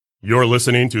You're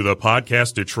listening to the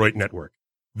Podcast Detroit Network.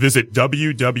 Visit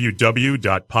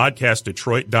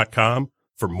www.podcastdetroit.com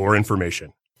for more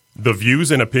information. The views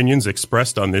and opinions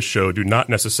expressed on this show do not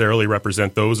necessarily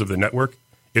represent those of the network,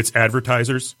 its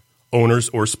advertisers, owners,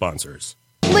 or sponsors.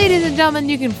 Ladies and gentlemen,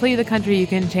 you can flee the country, you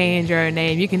can change our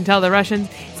name, you can tell the Russians.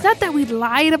 It's not that we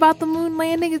lied about the moon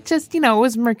landing, it's just, it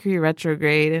was Mercury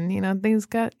retrograde and, things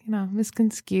got,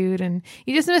 misconstrued and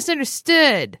you just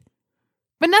misunderstood.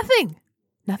 But nothing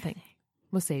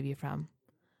will save you from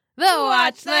the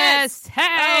watch list.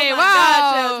 Hey, oh my wow.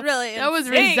 gosh, that was really That was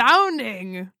insane.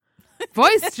 resounding.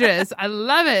 Boisterous. I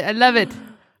love it. I love it.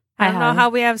 I don't know how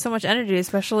we have so much energy,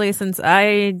 especially since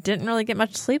I didn't really get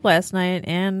much sleep last night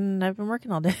and I've been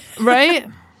working all day. Right?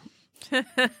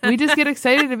 We just get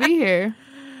excited to be here.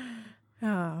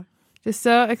 Oh. Just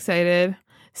so excited.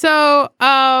 So,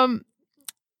 so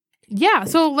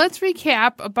let's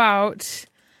recap about,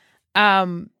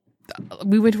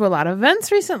 we went to a lot of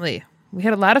events recently. We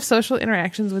had a lot of social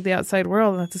interactions with the outside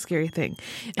world, and that's a scary thing.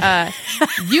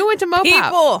 You went to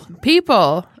Mopop.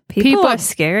 People are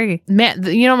scary.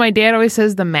 My dad always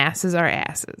says the masses are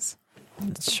asses.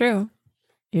 It's true.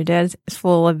 Your dad's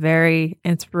full of very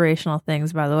inspirational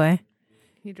things, by the way.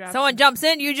 Someone jumps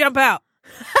in, you jump out.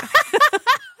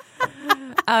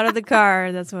 Out of the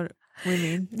car. That's what we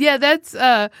mean. Yeah, that's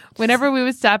whenever we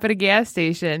would stop at a gas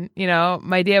station,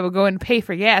 my dad would go and pay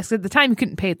for gas. At the time, you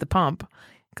couldn't pay at the pump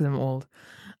because I'm old.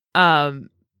 And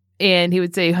he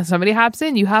would say, somebody hops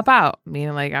in, you hop out.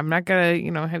 Meaning, I'm not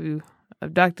going to, have you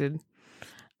abducted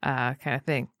kind of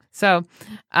thing. So,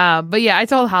 but yeah, I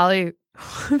told Holly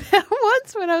that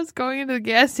once when I was going into the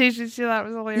gas station, she thought it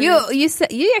was hilarious.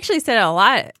 You actually said it a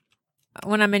lot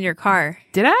when I'm in your car.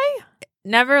 Did I?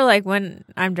 Never when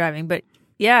I'm driving, but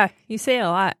yeah, you say it a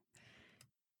lot.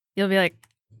 You'll be like,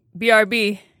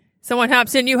 BRB, someone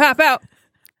hops in, you hop out.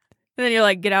 And then you're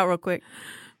like, get out real quick.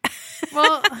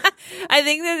 Well, I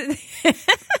think that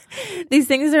these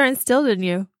things are instilled in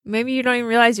you. Maybe you don't even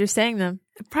realize you're saying them.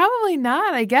 Probably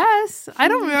not, I guess. I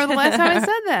don't remember the last time I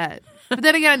said that. But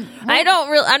then again, I'm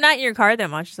not in your car that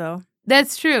much, though.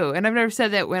 That's true. And I've never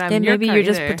said that when I'm in your maybe car you're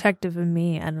just either. protective of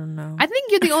me. I don't know. I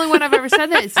think you're the only one I've ever said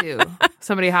that to.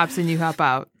 Somebody hops in, you hop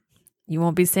out. You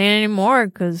won't be saying anymore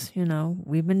because,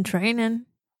 we've been training.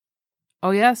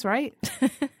 Oh, yeah, that's right.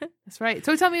 That's right.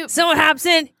 So tell me. Someone hops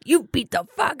in, you beat the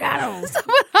fuck out of them.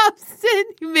 Someone hops in,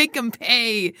 you make them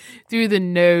pay through the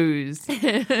nose.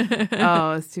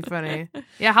 Oh, it's too funny.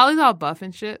 Yeah, Holly's all buff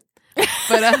and shit.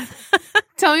 But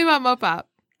tell me about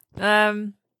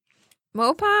Mopop.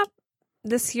 Mopop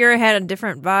this year had a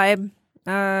different vibe.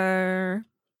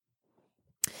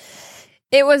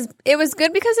 It was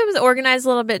good because it was organized a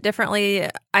little bit differently.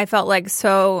 I felt like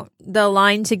so the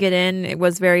line to get in, it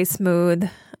was very smooth.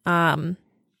 The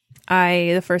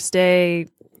first day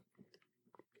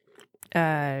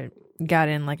got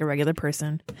in like a regular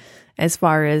person as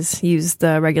far as use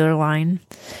the regular line.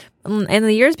 And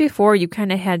the years before, you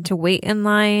kind of had to wait in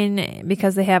line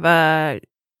because they have a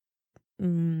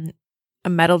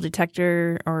metal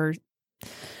detector, or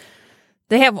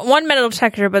they have one metal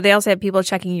detector, but they also have people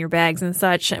checking your bags and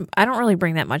such. I don't really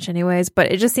bring that much anyways,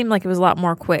 but it just seemed like it was a lot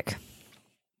more quick.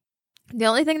 The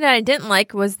only thing that I didn't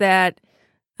like was that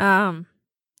the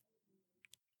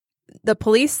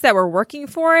police that were working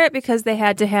for it, because they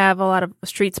had to have a lot of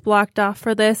streets blocked off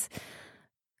for this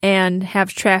and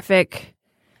have traffic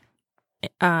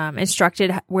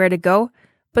instructed where to go.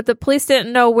 But the police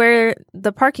didn't know where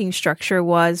the parking structure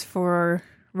was for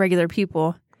regular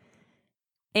people.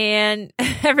 And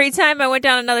every time I went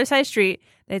down another side street,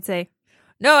 they'd say,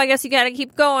 no, I guess you got to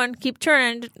keep going, keep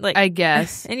turning. I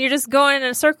guess. And you're just going in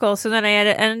a circle. So then I had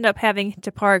to end up having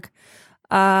to park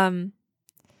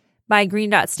by Green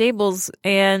Dot Stables.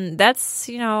 And that's,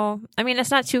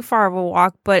 it's not too far of a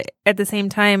walk, but at the same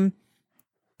time,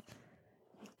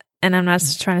 and I'm not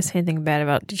trying to say anything bad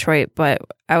about Detroit, but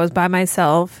I was by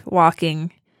myself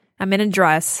walking. I'm in a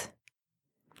dress.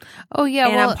 Oh, yeah.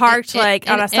 And I'm parked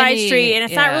on a side street, and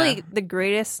it's not yeah. really the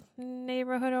greatest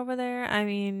neighborhood over there. I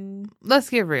mean,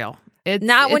 let's get real. It's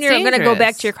not when you're going to go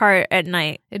back to your dangerous. car at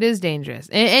night. It is dangerous.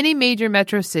 Any major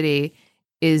metro city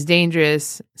is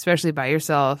dangerous, especially by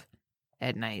yourself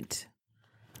at night.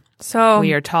 So when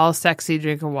you're a tall, sexy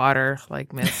drink of water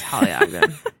like Miss Holly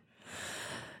Ogden.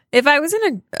 If I was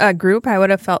in a group, I would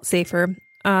have felt safer.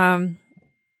 But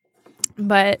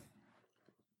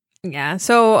yeah,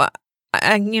 so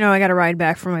I got a ride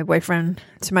back from my boyfriend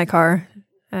to my car,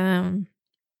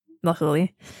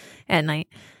 luckily, at night.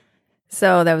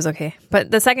 So that was okay.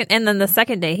 But the second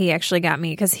day he actually got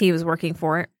me because he was working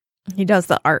for it. He does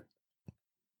the art.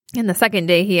 And the second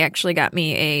day he actually got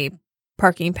me a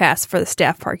parking pass for the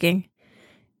staff parking.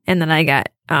 And then I got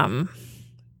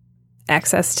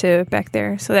access to back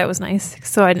there. So that was nice.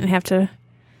 So I didn't have to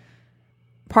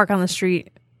park on the street.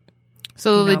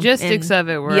 So the logistics of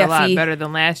it were a lot yuffie. better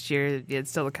than last year. Yet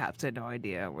still the cops had no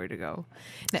idea where to go.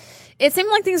 It seemed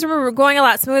like things were going a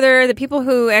lot smoother. The people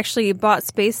who actually bought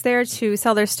space there to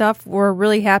sell their stuff were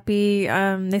really happy.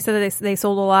 They said that they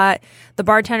sold a lot. The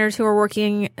bartenders who were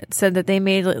working said that they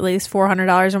made at least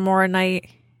 $400 or more a night.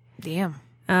 Damn.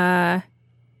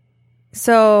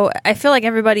 So I feel like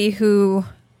everybody who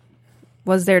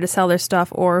was there to sell their stuff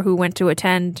or who went to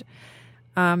attend,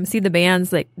 see the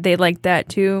bands, like they liked that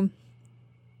too.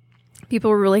 People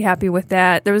were really happy with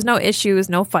that. There was no issues,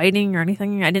 no fighting or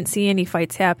anything. I didn't see any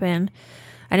fights happen.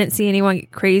 I didn't see anyone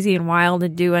get crazy and wild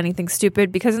and do anything stupid,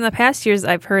 because in the past years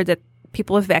I've heard that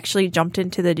people have actually jumped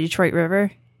into the Detroit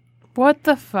River. What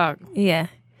the fuck? Yeah.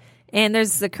 And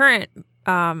there's the current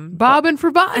Bobbing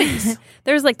for bodies.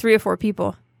 there's like 3 or 4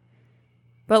 people.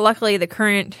 But luckily the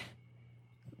current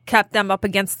kept them up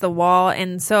against the wall,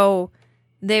 and so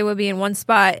they would be in one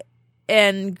spot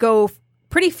and go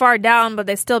pretty far down, but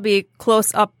they'd still be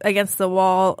close up against the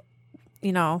wall,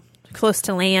 you know, close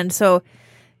to land. So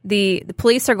the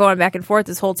police are going back and forth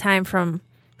this whole time from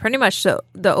pretty much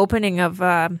the opening of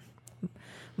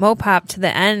Mopop to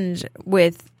the end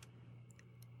with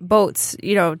boats,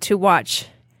 you know, to watch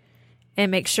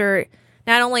and make sure,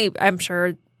 not only, I'm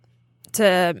sure,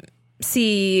 to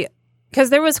see, because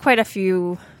there was quite a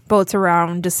few boats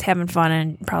around just having fun,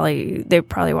 and they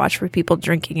probably watch for people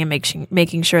drinking and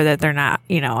making sure that they're not,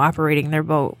 you know, operating their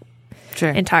boat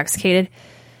intoxicated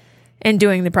and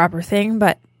doing the proper thing.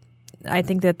 But I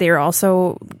think that they're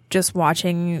also just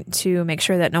watching to make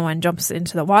sure that no one jumps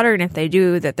into the water, and if they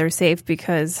do, that they're safe,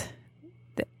 because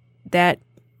that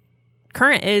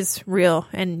current is real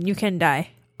and you can die.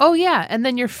 Oh yeah, and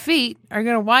then your feet are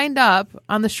going to wind up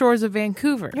on the shores of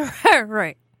Vancouver.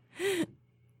 Right.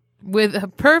 With a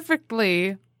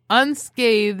perfectly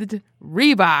unscathed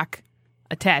Reebok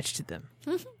attached to them.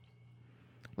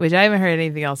 Which I haven't heard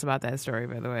anything else about that story,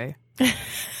 by the way.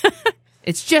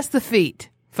 It's just the feet,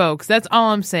 folks. That's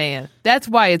all I'm saying. That's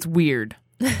why it's weird.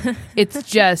 It's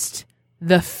just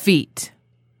the feet.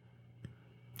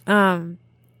 How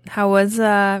was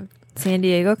San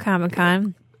Diego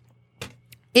Comic-Con?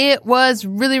 It was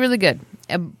really, really good.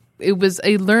 It was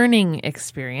a learning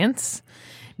experience,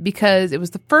 because it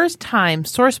was the first time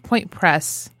Source Point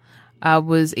Press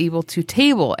was able to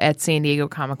table at San Diego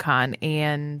Comic-Con,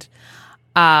 and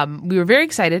we were very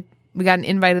excited. We got an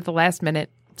invite at the last minute,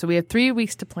 so we had 3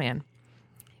 weeks to plan.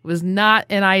 It was not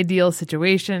an ideal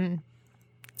situation.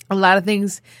 A lot of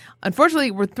things,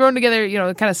 unfortunately, were thrown together, you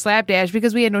know, kind of slapdash,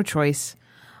 because we had no choice.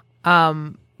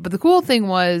 But the cool thing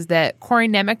was that Corey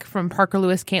Nemec from Parker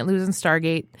Lewis Can't Lose and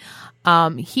Stargate,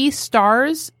 he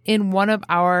stars in one of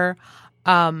our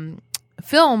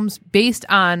films based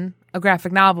on a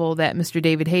graphic novel that Mr.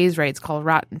 David Hayes writes called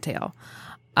Rotten Tail,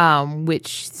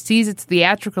 which sees its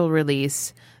theatrical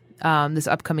release this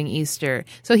upcoming Easter.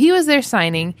 So he was there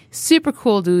signing. Super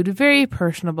cool dude, very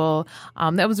personable.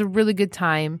 That was a really good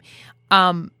time.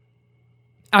 I'm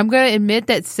going to admit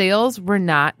that sales were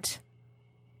not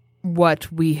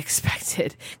what we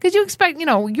expected, because you expect, you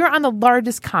know, you're on the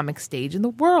largest comic stage in the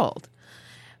world.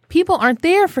 People aren't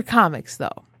there for comics,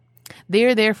 though.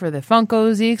 They're there for the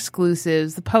Funkos, the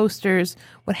exclusives, the posters,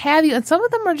 what have you. And some of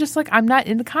them are just like, I'm not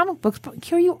into comic books, but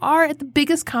here you are at the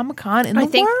biggest Comic-Con in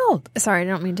the world. Sorry, I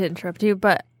don't mean to interrupt you,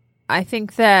 but I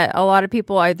think that a lot of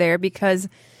people are there because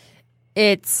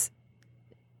it's,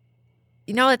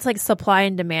 you know, it's like supply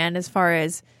and demand, as far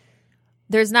as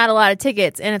there's not a lot of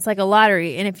tickets, and it's like a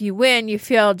lottery. And if you win, you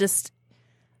feel just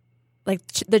like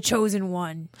the chosen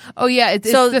one. Oh, yeah. It's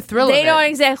the thrill they of it. don't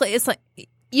exactly, it's like,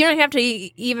 you don't have to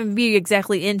even be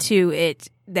exactly into it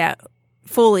that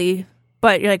fully,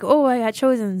 but you're like, oh, I got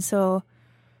chosen, so,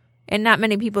 and not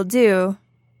many people do,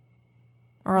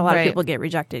 or a lot of people get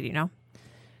rejected, you know?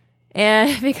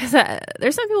 And because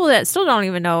there's some people that still don't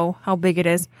even know how big it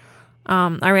is.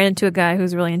 I ran into a guy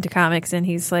who's really into comics, and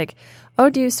he's like, oh,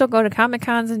 do you still go to Comic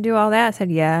Cons and do all that? I said,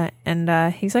 yeah.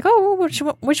 And he's like, oh,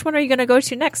 which one are you going to go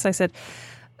to next? I said,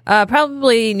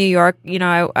 probably New York. You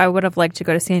know, I would have liked to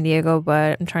go to San Diego,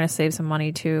 but I'm trying to save some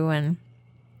money too. And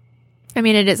I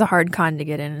mean, it is a hard con to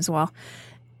get in as well.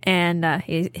 And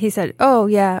he said, oh,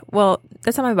 yeah, well,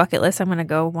 that's on my bucket list. I'm going to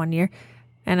go one year.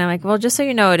 And I'm like, well, just so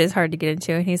you know, it is hard to get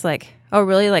into. And he's like, oh,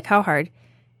 really? Like, how hard?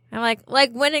 I'm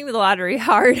like winning the lottery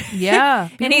hard. Yeah.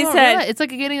 And he said, it's like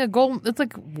getting a gold, it's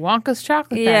like Wonka's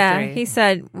chocolate factory. Yeah. He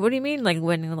said, what do you mean, like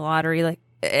winning the lottery? Like,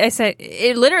 I said,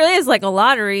 it literally is like a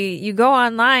lottery. You go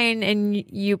online and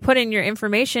you put in your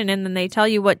information, and then they tell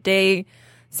you what day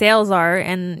sales are,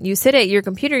 and you sit at your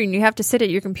computer, and you have to sit at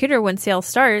your computer when sales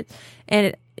start, and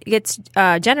it gets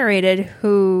generated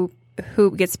who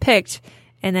gets picked.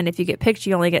 And then if you get picked,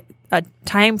 you only get a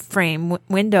time frame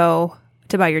window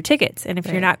to buy your tickets. And if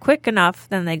you're not quick enough,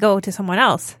 then they go to someone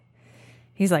else.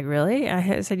 He's like, really?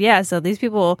 I said, yeah. So these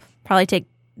people probably take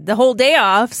the whole day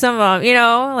off. Some of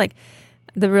them, like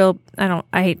the real,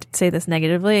 I hate to say this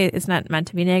negatively. It's not meant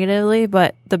to be negatively,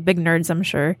 but the big nerds, I'm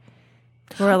sure,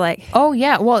 were like, oh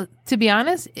yeah. Well, to be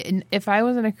honest, if I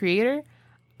wasn't a creator,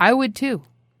 I would too.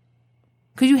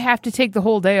 Because you have to take the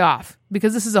whole day off.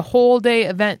 Because this is a whole day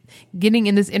event getting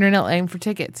in this internet line for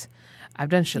tickets. I've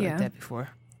done shit like that before.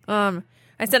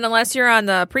 I said, unless you're on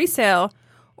the pre-sale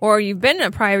or you've been in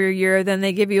a prior year, then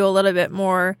they give you a little bit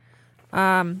more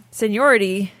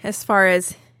seniority as far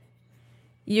as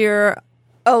you're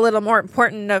a little more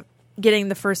important of getting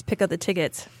the first pick of the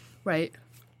tickets. Right.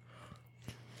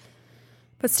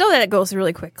 But still, that goes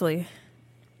really quickly.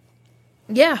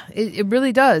 Yeah, it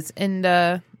really does. And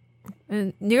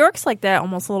New York's like that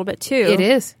almost a little bit too. It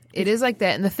is. It is like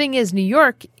that. And the thing is, New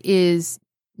York is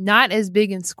not as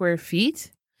big in square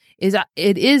feet.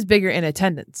 It is bigger in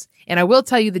attendance. And I will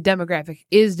tell you, the demographic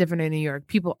is different in New York.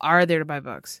 People are there to buy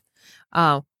books,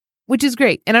 which is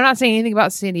great. And I'm not saying anything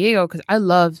about San Diego because I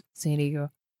love San Diego.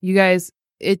 You guys,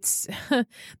 it's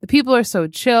the people are so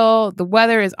chill. The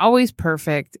weather is always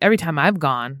perfect every time I've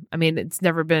gone. I mean, it's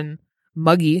never been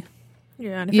muggy.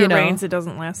 Yeah, and if it rains, it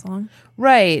doesn't last long.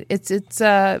 Right. It's in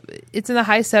the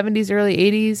high 70s, early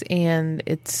 80s, and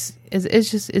it's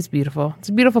beautiful. It's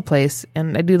a beautiful place,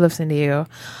 and I do love San Diego.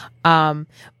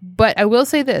 But I will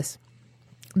say this.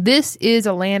 This is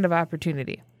a land of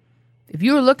opportunity. If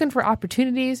you were looking for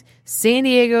opportunities, San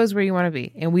Diego is where you want to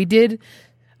be. And we did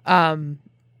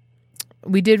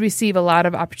receive a lot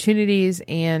of opportunities,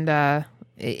 and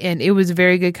it was a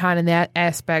very good con in that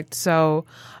aspect. So,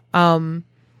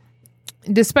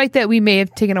 despite that we may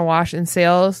have taken a wash in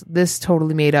sales, this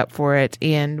totally made up for it,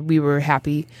 and we were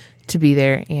happy to be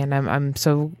there, and I'm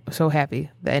so happy.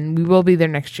 And we will be there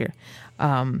next year.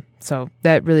 So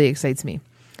that really excites me.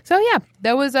 So yeah,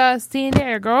 that was San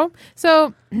Diego.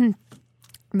 So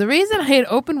the reason I had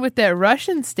opened with that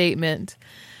Russian statement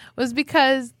was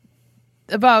because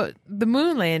about the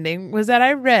moon landing was that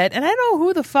I read, and I don't know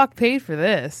who the fuck paid for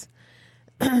this.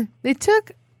 They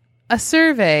took a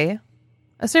survey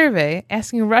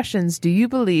asking Russians, do you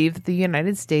believe that the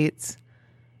United States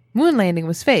moon landing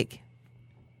was fake?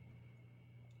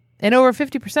 And over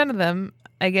 50% of them,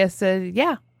 I guess, said,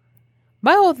 yeah.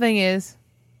 My whole thing is,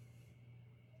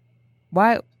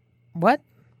 why, what?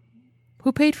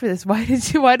 Who paid for this? Why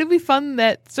did we fund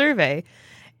that survey?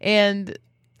 And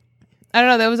I don't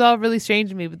know, that was all really strange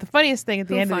to me. But the funniest thing at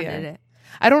the end of the year,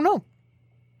 I don't know.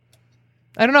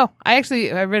 I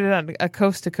read it on a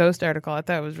Coast to Coast article. I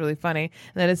thought it was really funny.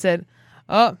 And then it said,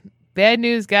 oh, bad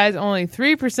news, guys. Only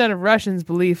 3% of Russians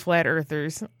believe flat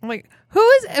earthers. I'm like, who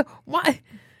is it? Why?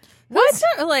 What?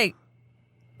 Like,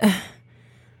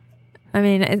 I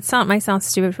mean, might sound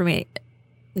stupid for me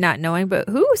not knowing, but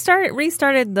who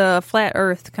restarted the flat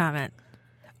earth comment?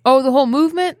 Oh, the whole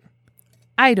movement?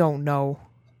 I don't know.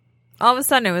 All of a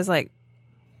sudden, it was like,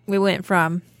 we went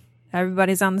from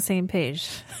everybody's on the same page.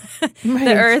 Right.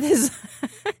 The earth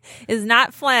is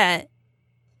not flat.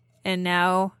 And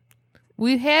now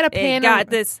we've had a panel. Got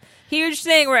this huge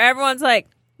thing where everyone's like,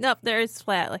 nope, the earth's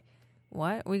flat. Like,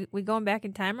 what? We going back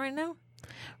in time right now?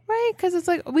 Right, because it's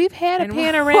like we've had a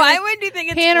panoramic. Why would you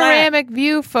think it's panoramic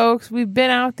view, folks? We've been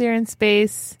out there in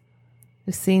space.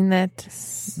 We've seen that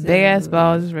big ass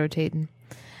ball just rotating.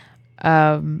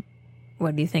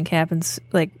 What do you think happens?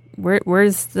 Like,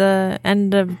 where's the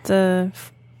end of the?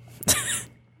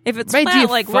 If it's flat,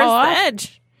 like where's the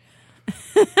edge?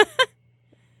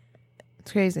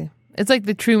 It's crazy. It's like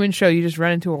the Truman Show. You just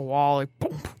run into a wall, like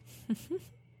boom.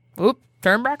 Oop!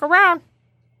 Turn back around.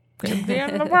 It's the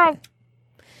end of the world.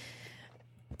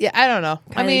 Yeah, I don't know.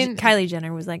 Kylie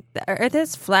Jenner was like, the earth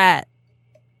is flat.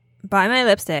 Buy my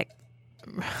lipstick.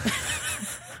 And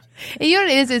you know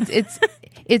what it is?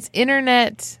 It's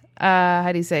internet,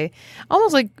 how do you say?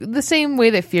 Almost like the same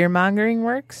way that fear-mongering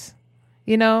works.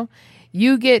 You know?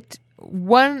 You get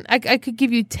one... I could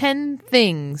give you 10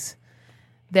 things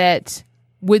that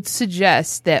would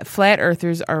suggest that flat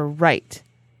earthers are right.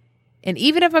 And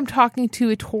even if I'm talking to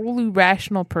a totally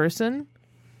rational person,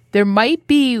 there might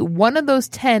be one of those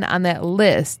 10 on that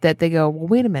list that they go, well,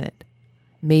 wait a minute,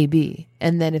 maybe.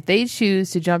 And then if they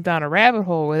choose to jump down a rabbit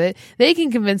hole with it, they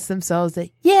can convince themselves that,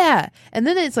 yeah. And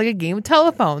then it's like a game of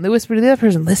telephone. They whisper to the other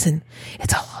person, listen,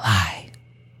 it's all a lie.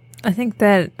 I think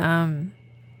that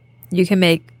you can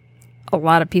make a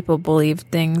lot of people believe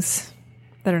things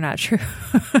that are not true.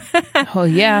 Oh,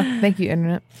 yeah. Thank you,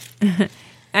 Internet.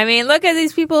 I mean, look at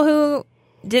these people who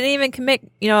didn't even commit,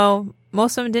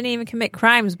 most of them didn't even commit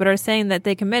crimes, but are saying that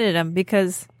they committed them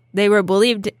because they were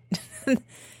believed.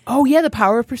 Oh, yeah, the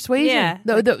power of persuasion. Yeah.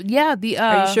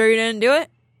 Are you sure you didn't do it?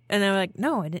 And they're like,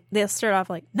 no, I didn't. They'll start off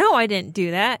like, no, I didn't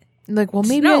do that. Like, well,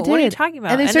 maybe no, I did. What are you talking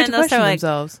about? And they start to they'll question like,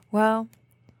 themselves. Well,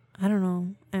 I don't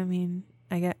know. I mean,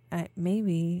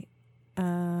 maybe,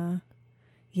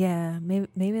 yeah, maybe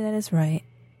that is right.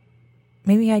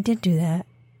 Maybe I did do that.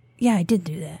 Yeah, I did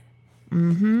do that.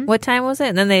 Mm-hmm. What time was it?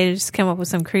 And then they just come up with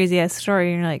some crazy ass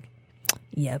story, and you're like,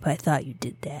 yeah, but I thought you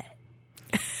did that.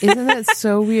 Isn't that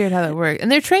so weird how that works?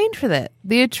 And they're trained for that.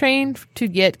 They are trained to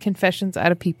get confessions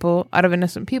out of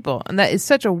innocent people. And that is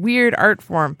such a weird art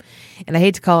form. And I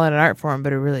hate to call it an art form,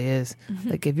 but it really is.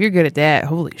 Mm-hmm. Like, if you're good at that,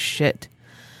 holy shit.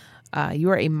 You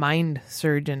are a mind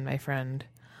surgeon, my friend.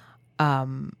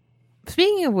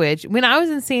 Speaking of which, when I was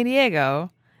in San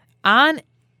Diego, on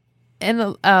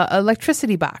an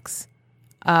electricity box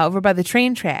over by the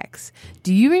train tracks,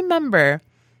 do you remember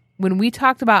when we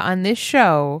talked about on this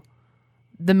show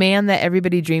the man that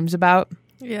everybody dreams about?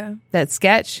 Yeah. That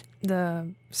sketch?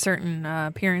 The certain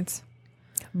appearance.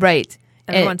 Right.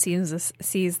 Everyone sees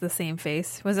the same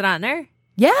face. Was it on there?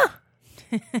 Yeah.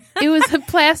 It was a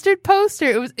plastered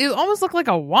poster. It almost looked like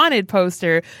a wanted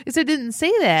poster, because it didn't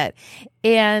say that.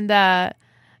 And I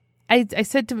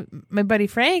said to my buddy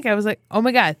Frank, I was like, oh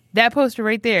my God, that poster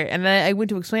right there. And then I went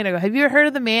to explain, I go, have you ever heard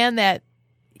of the man that,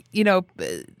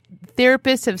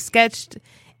 therapists have sketched,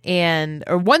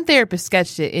 or one therapist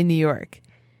sketched it in New York,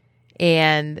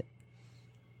 and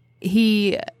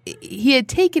he had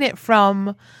taken it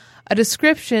from a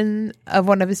description of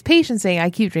one of his patients saying, I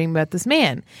keep dreaming about this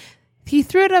man. He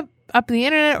threw it up on the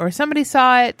internet, or somebody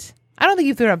saw it. I don't think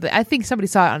he threw it up. I think somebody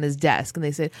saw it on his desk, and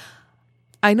they said,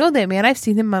 I know that man. I've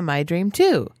seen him on my dream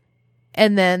too.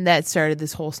 And then that started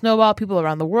this whole snowball. People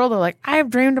around the world are like, I've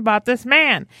dreamed about this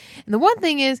man. And the one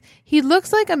thing is, he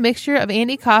looks like a mixture of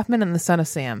Andy Kaufman and the Son of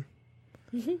Sam.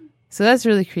 Mm-hmm. So that's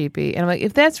really creepy. And I'm like,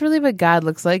 if that's really what God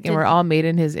looks like, and we're all made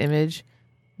in his image,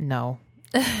 no.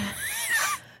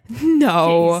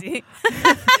 No. No. Did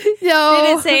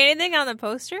it say anything on the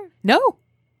poster? No.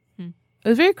 It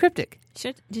was very cryptic.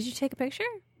 Did you take a picture?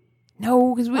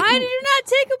 No, because why did you not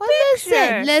take a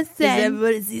picture? Listen. Because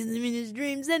everybody sees him in his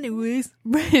dreams anyways.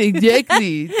 Right,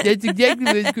 exactly. That's exactly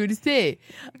what I was going to say.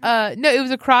 No, it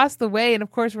was across the way, and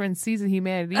of course we're in Season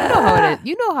Humanity. You know how it is.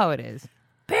 You know how it is.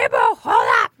 People, hold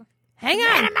up. Hang on.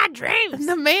 The man of my dreams.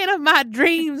 The man of my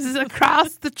dreams is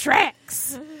across the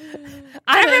tracks.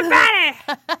 Everybody,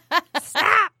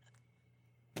 stop.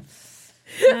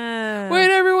 Wait,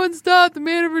 everyone stop. The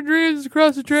man of her dreams is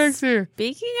across the tracks here.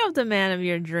 Speaking of the man of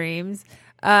your dreams,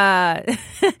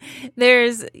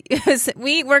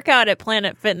 we work out at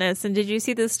Planet Fitness, and did you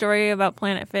see the story about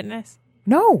Planet Fitness?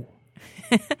 No.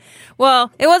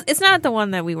 Well, it's not the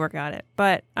one that we work out at,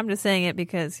 but I'm just saying it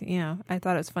because, I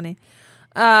thought it was funny.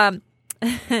 A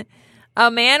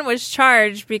man was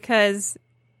charged because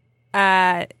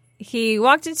he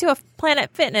walked into a Planet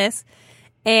Fitness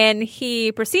and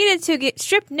he proceeded to get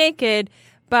stripped naked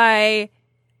by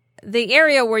the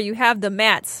area where you have the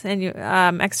mats and you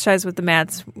exercise with the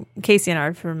mats. Casey and I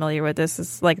are familiar with this.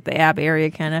 It's like the ab area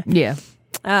kind of. Yeah.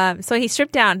 So he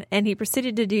stripped down and he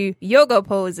proceeded to do yoga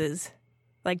poses,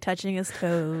 like touching his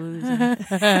toes,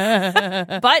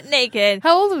 butt naked.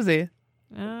 How old was he?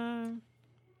 How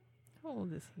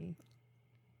old is he?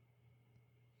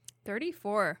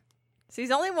 34. So he's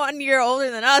only 1 year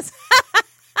older than us.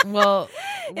 Well,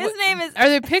 his name is. Are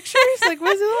there pictures? Like,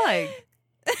 what's it like?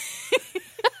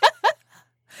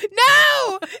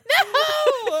 No!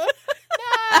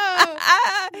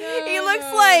 He looks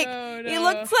like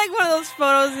one of those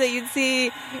photos that you'd see.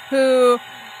 Who?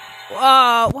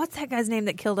 What's that guy's name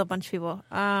that killed a bunch of people?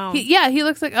 He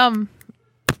looks like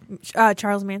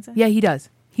Charles Manson. Yeah, he does.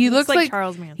 He looks like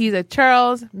Charles Manson. He's a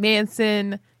Charles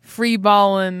Manson free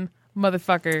balling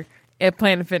motherfucker at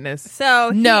Planet Fitness.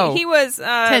 So he was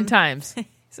 10 times.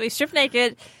 So he stripped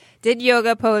naked, did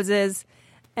yoga poses,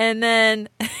 and then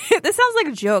this sounds like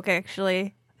a joke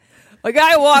actually. A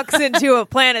guy walks into a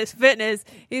Planet Fitness,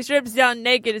 he strips down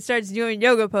naked and starts doing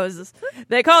yoga poses.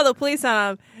 They call the police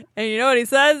on him, and you know what he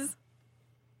says?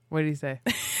 What did he say?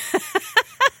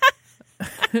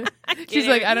 She's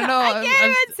like, I don't know. I can't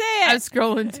even say it. I'm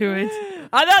scrolling to it.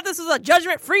 I thought this was a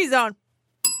judgment-free zone.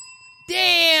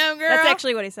 Damn, girl. That's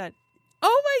actually what he said.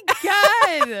 Oh my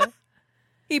God.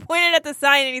 He pointed at the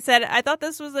sign and he said, I thought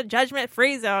this was a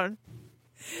judgment-free zone.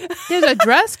 There's a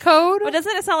dress code. But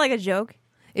doesn't it sound like a joke?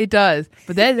 It does,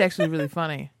 but that is actually really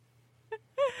funny.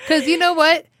 Because you know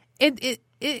what?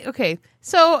 Okay.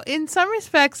 So in some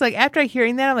respects, like after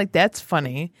hearing that, I'm like, that's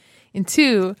funny. And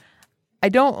two, I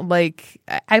don't like.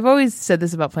 I've always said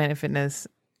this about Planet Fitness.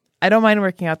 I don't mind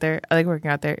working out there. I like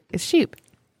working out there. It's cheap,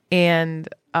 and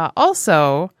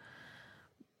also,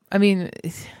 I mean,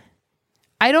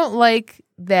 I don't like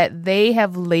that they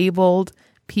have labeled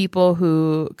people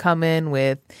who come in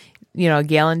with,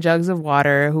 gallon jugs of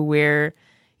water, who wear,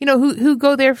 who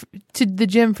go there to the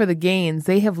gym for the gains.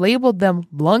 They have labeled them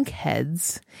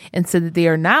lunkheads and said that they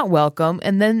are not welcome.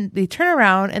 And then they turn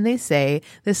around and they say,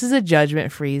 this is a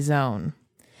judgment-free zone.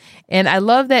 And I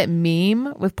love that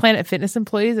meme with Planet Fitness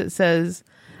employees that says,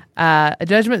 a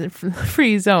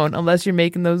judgment-free zone unless you're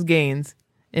making those gains,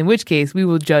 in which case we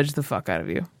will judge the fuck out of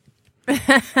you.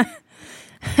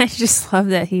 I just love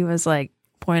that he was like,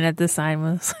 pointing at the sign,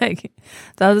 was like,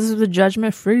 thought this was a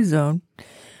judgment-free zone.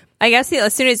 I guess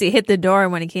as soon as he hit the door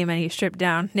when he came in, he stripped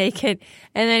down naked,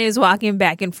 and then he was walking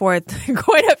back and forth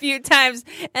quite a few times,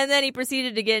 and then he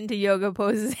proceeded to get into yoga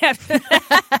poses after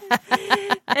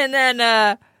that. And then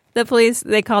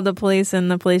they called the police,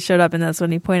 and the police showed up, and that's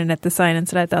when he pointed at the sign and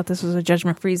said, I thought this was a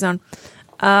judgment-free zone.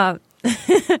 But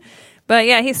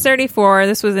yeah, he's 34.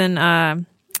 This was in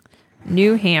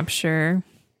New Hampshire,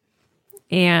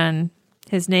 and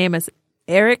his name is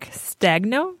Eric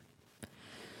Stagno.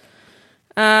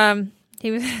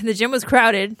 The gym was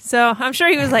crowded, so I'm sure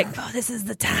he was like, "Oh, this is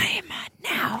the time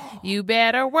now. You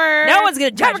better work. No one's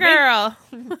gonna judge me, girl."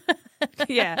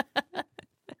 Yeah.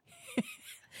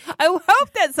 I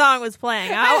hope that song was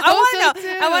playing. I want to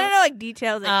know. I want to know like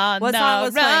details. Like, what song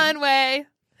was runway.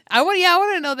 I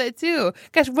want to know that too.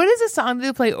 Gosh, what is a song that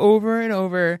they play over and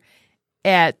over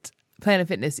at Planet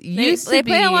Fitness? They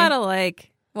play a lot of like.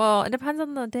 Well, it depends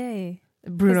on the day.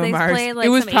 Bruno Mars. Played, like, it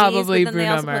was some probably 80s,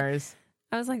 Bruno Mars.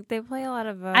 I was like, they play a lot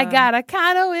of. I got a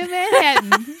condo in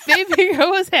Manhattan. Baby girl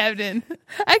was happening.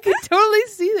 I could totally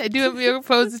see that doing yoga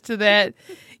poses to that.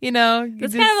 It's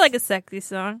kind of like a sexy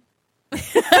song.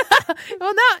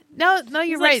 Well, no,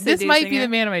 you're right. Like this might be her. the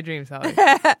man of my dreams, Holly.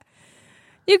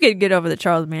 You could get over the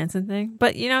Charles Manson thing,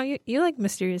 but you like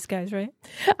mysterious guys, right?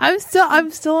 I'm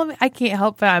still. I can't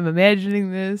help it. I'm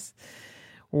imagining this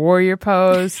warrior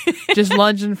pose, just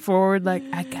lunging forward like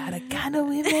I got a condo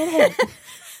in Manhattan.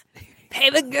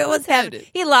 Baby girl, what's happening?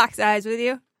 He locks eyes with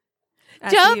you.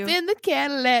 Jump in the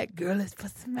Cadillac, girl. Let's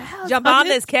put some miles. Jump on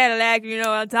this Cadillac. You know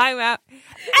what I'm talking about.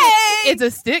 Hey, it's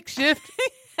a stick shift.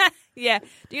 Yeah.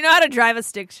 Do you know how to drive a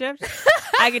stick shift?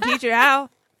 I can teach you how.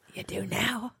 You do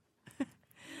now.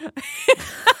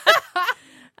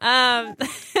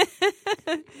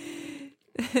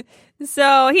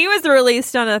 So he was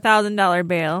released on $1,000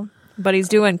 bail, but he's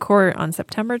due in court on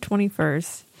September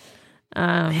 21st.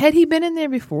 Had he been in there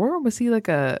before? Was he like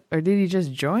or did he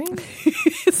just join?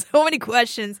 So many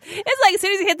questions. It's like as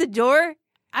soon as he hit the door.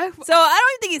 So I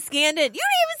don't think he scanned in. You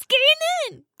didn't even scan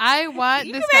in. I want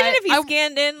you this can imagine guy. if he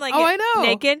scanned in like I know.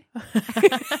 Naked.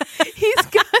 He's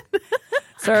got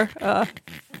Sir.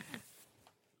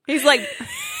 He's like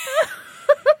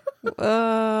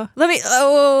let me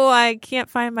I can't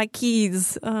find my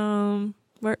keys.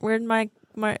 Where'd my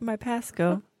pass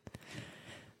go?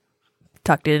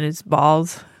 Tucked in his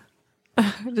balls.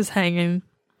 Just hanging.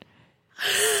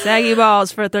 Saggy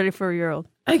balls for a 34-year-old.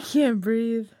 I can't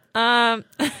breathe. Oh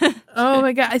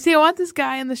my god! I want this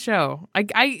guy in the show.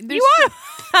 There's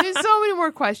so many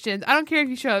more questions. I don't care if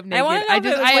you show up naked. I want to know if it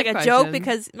was like a joke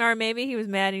because, or maybe he was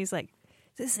mad and he's like,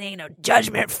 "This ain't no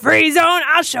judgment-free zone.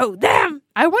 I'll show them."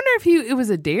 I wonder if it was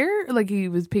a dare, like he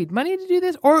was paid money to do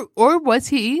this, or was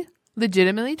he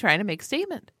legitimately trying to make a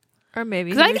statement? Or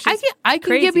maybe I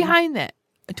can get behind that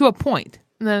to a point.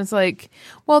 And then it's like,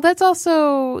 well, that's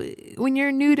also when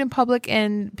you're nude in public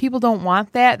and people don't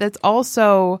want that. That's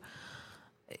also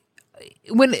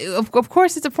when, of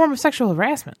course, it's a form of sexual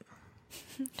harassment.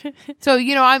 So,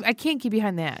 I can't get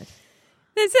behind that.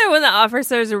 They said when the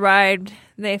officers arrived,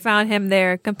 they found him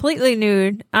there completely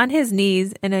nude on his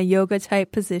knees in a yoga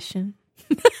type position.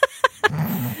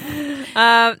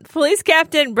 Police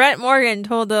Captain Brett Morgan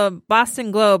told the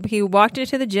Boston Globe he walked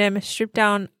into the gym, stripped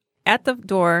down at the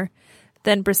door,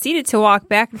 then proceeded to walk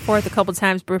back and forth a couple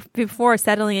times before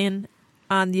settling in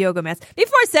on the yoga mats.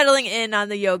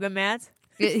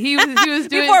 He was doing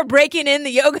before breaking in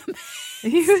the yoga mat.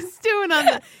 He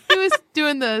was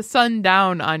doing the sun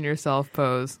down on yourself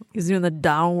pose. He was doing the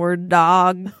downward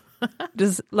dog,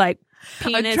 just like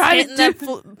penis hitting that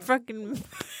fucking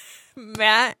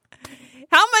mat.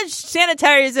 How much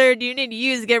sanitizer do you need to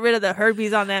use to get rid of the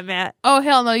herpes on that mat? Oh,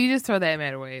 hell no. You just throw that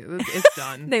mat away. It's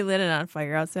done. They lit it on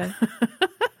fire outside.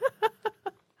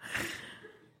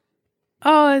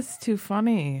 Oh, it's too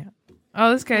funny.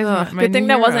 Oh, this guy's my good thing new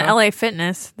that hero. wasn't LA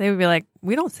Fitness. They would be like,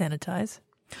 we don't sanitize.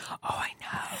 Oh, I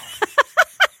know.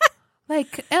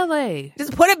 Like LA.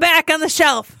 Just put it back on the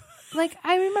shelf. Like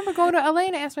I remember going to LA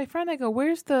and I asked my friend, I go,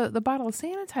 "Where's the bottle of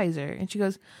sanitizer?" And she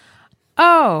goes,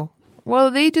 "Oh,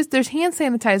 well, there's hand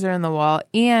sanitizer in the wall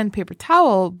and paper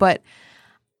towel, but."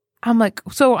 I'm like,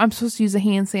 so I'm supposed to use a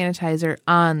hand sanitizer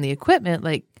on the equipment.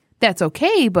 Like, that's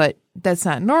okay, but that's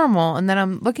not normal. And then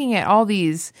I'm looking at all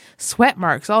these sweat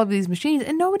marks, all of these machines,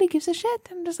 and nobody gives a shit.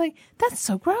 I'm just like, that's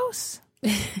so gross.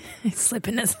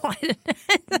 Slipping and sliding.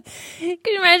 Can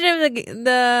you imagine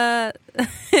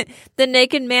if the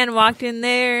naked man walked in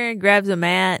there and grabs a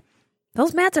mat?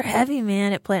 Those mats are heavy,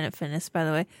 man, at Planet Fitness, by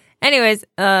the way. Anyways,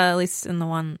 at least in the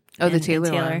one. Oh, the in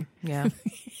Taylor one. Yeah.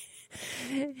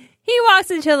 He walks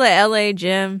into the LA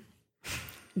gym,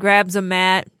 grabs a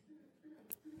mat,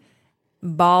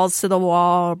 balls to the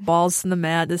wall, balls to the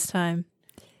mat this time.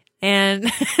 And,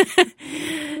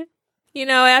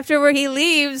 after where he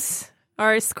leaves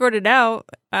or escorted out,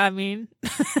 I mean,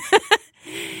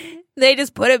 they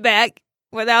just put it back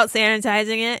without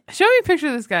sanitizing it. Show me a picture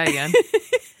of this guy again.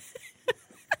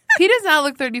 He does not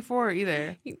look 34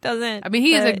 either. He doesn't. I mean,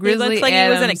 he is a Grizzly He looks like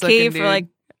Adams he was in a cave looking for dude.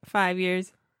 5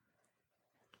 years.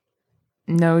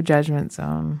 No judgment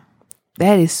zone.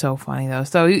 That is so funny though.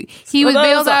 So he was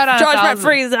bailed out on judgment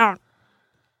free zone.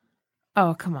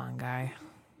 Oh, come on, guy.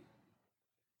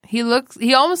 He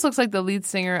almost looks like the lead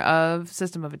singer of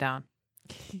System of a Down.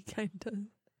 He kind of does.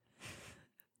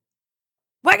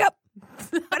 Wake up!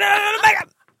 Wake up!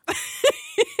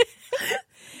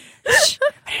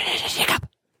 Shake up!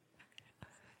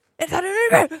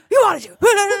 You wanted to.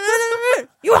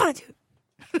 You wanted to.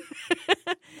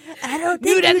 I don't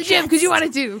think you at the gym because you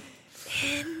wanted to.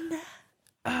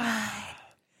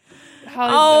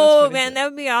 Oh man, that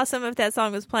would be awesome if that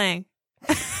song was playing.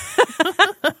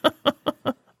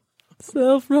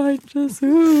 Self-righteous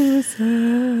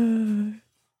suicide.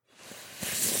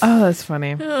 Oh, that's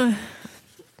funny.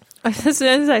 As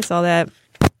soon as I saw that,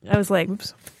 I was like,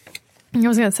 "Oops!" I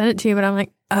was gonna send it to you, but I'm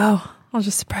like, "Oh, I'll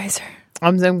just surprise her."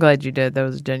 I'm glad you did. That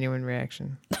was a genuine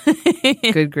reaction.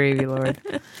 Good gravy, Lord.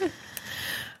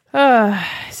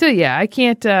 So yeah, I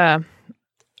can't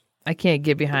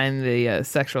get behind the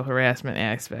sexual harassment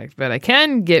aspect, but I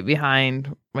can get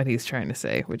behind what he's trying to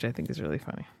say, which I think is really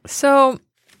funny. So,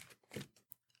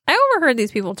 I overheard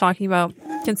these people talking about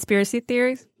conspiracy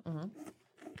theories,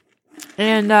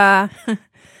 and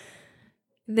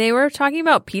they were talking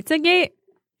about Pizzagate.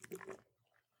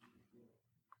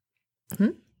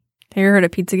 Have you heard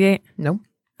of Pizzagate? No.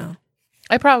 Oh.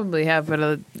 I probably have, but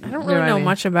I don't really know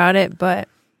much about it, but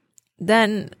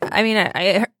then, I mean,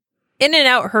 I in and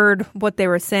out heard what they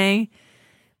were saying,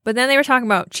 but then they were talking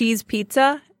about cheese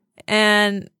pizza,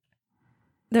 and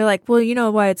they're like, well, you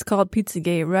know why it's called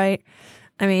Pizzagate, right?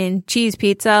 I mean, cheese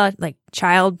pizza, like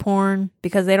child porn,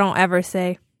 because they don't ever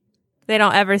say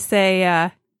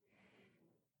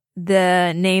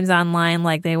the names online,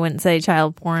 like they wouldn't say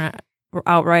child porn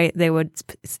outright. They would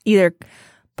either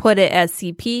put it as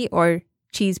CP or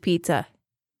cheese pizza.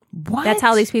 What? That's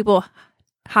how these people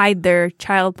hide their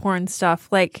child porn stuff.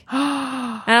 Like,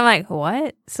 and I'm like,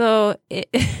 what? So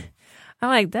I'm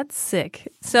like, that's sick.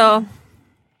 So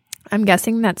I'm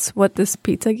guessing that's what this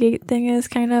Pizzagate thing is,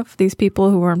 kind of. These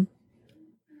people who are in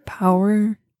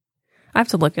power. I have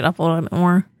to look it up a little bit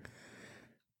more.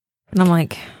 And I'm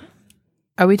like,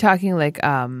 are we talking like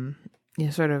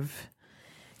sort of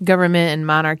government and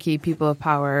monarchy, people of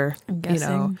power? I'm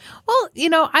guessing.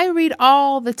 Well, I read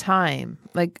all the time,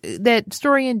 like that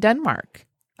story in Denmark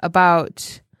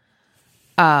about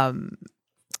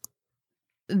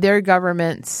their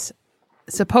governments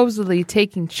supposedly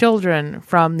taking children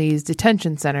from these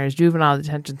detention centers, juvenile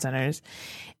detention centers,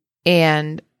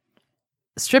 and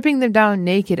stripping them down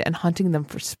naked and hunting them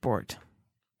for sport.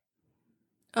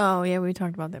 Oh, yeah, we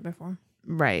talked about that before.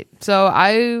 Right. So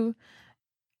I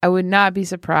would not be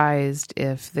surprised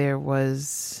if there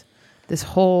was this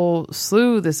whole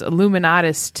slew, this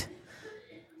Illuminatist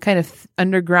kind of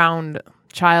underground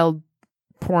child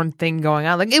porn thing going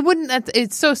on. Like, it wouldn't,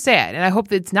 it's so sad, and I hope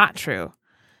that it's not true.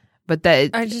 But that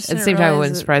I just at the same time, it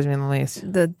wouldn't surprise me in the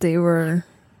least. That they were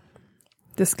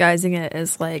disguising it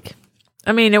as like,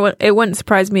 I mean, it wouldn't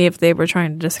surprise me if they were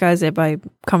trying to disguise it by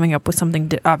coming up with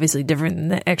something obviously different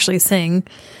than actually saying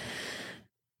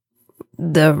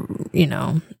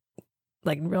the,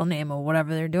 like real name or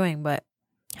whatever they're doing. But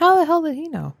how the hell did he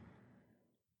know?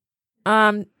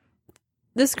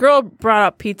 This girl brought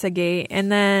up Pizzagate,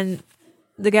 and then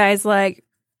the guy's like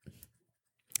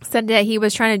said that he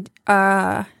was trying to.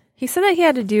 He said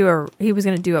that he was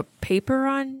going to do a paper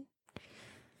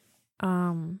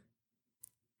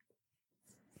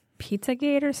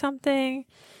Pizzagate or something.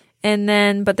 And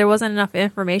then, but there wasn't enough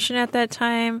information at that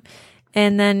time.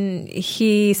 And then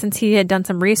since he had done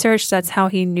some research, that's how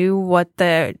he knew what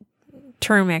the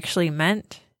term actually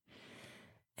meant.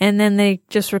 And then they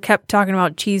just kept talking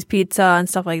about cheese pizza and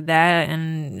stuff like that,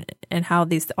 and how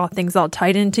these things all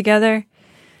tied in together.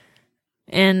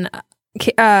 And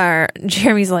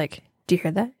Jeremy's like, "Do you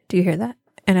hear that? Do you hear that?"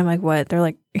 And I'm like, "What?"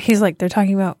 He's like, "They're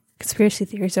talking about conspiracy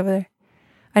theories over there.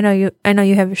 I know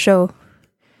you have a show,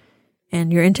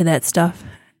 and you're into that stuff."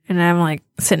 And I'm like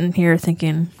sitting here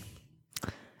thinking,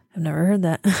 I've never heard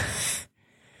that.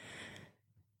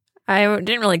 I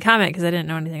didn't really comment because I didn't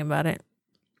know anything about it.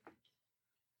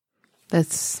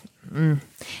 That's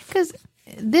because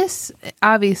this,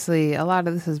 obviously, a lot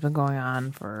of this has been going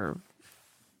on for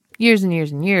years and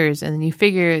years and years. And then you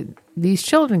figure these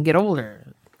children get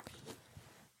older.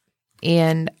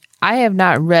 And I have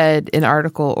not read an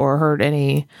article or heard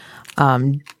any, how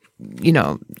do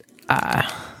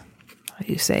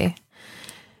you say?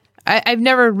 I've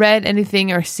never read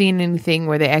anything or seen anything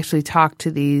where they actually talk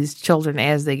to these children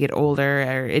as they get older,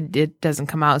 or it doesn't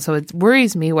come out. So it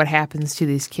worries me what happens to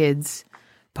these kids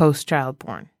post-child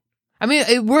porn. I mean,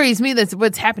 it worries me that's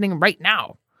what's happening right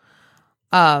now.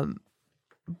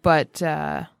 But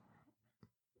and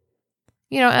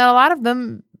a lot of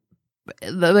them,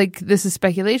 like, this is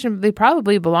speculation, but they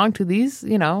probably belong to these,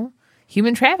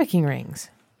 human trafficking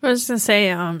rings. I was going to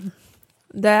say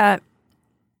that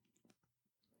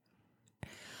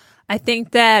I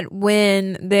think that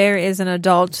when there is an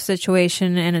adult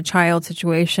situation and a child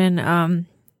situation,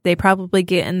 they probably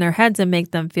get in their heads and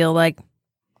make them feel like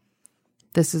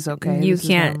this is okay. You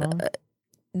can't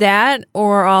that,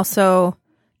 or also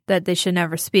that they should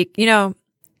never speak, and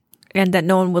that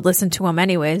no one would listen to them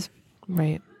anyways.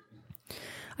 Right.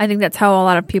 I think that's how a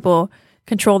lot of people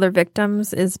control their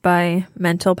victims, is by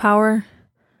mental power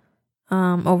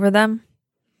over them.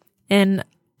 And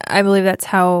I believe that's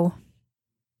how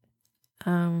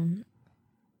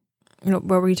what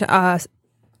were you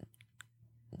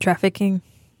trafficking?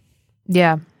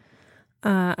 Yeah.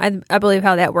 I believe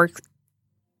how that works.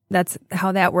 That's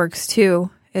how that works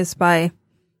too, is by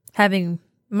having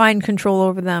mind control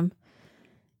over them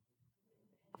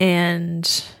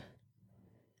and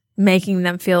making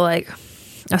them feel like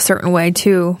a certain way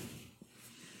too.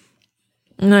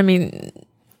 And I mean,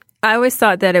 I always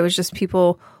thought that it was just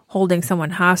people holding someone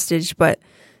hostage, but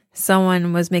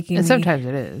someone was making and sometimes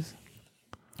it is.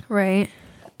 Right.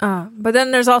 But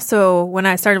then there's also, when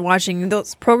I started watching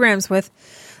those programs with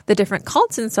the different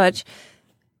cults and such,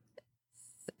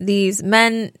 these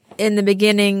men in the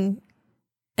beginning,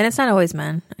 and it's not always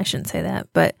men, I shouldn't say that,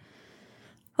 but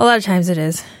a lot of times it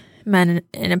is men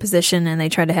in a position, and they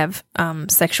try to have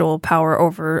sexual power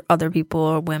over other people,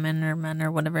 or women or men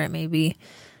or whatever it may be.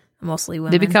 Mostly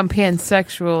women. They become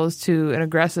pansexuals to an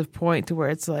aggressive point to where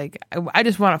it's like, I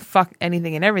just want to fuck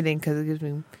anything and everything because it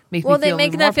makes me feel they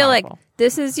make them feel powerful. Like,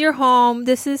 this is your home,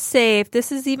 this is safe,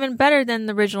 this is even better than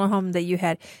the original home that you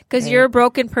had. Because you're a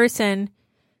broken person.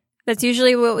 That's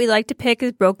usually what we like to pick,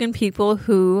 is broken people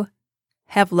who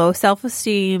have low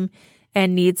self-esteem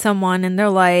and need someone in their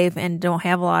life and don't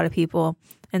have a lot of people.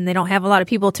 And they don't have a lot of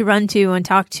people to run to and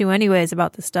talk to anyways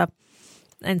about this stuff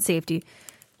and safety.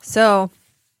 So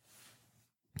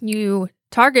you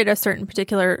target a certain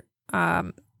particular,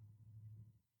 someone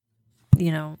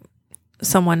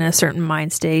in a certain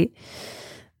mind state,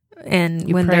 and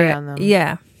you when prey they're on them.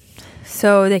 Yeah,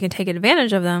 so they can take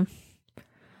advantage of them.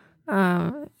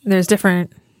 There's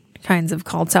different kinds of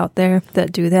cults out there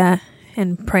that do that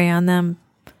and prey on them,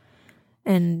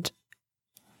 and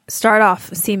start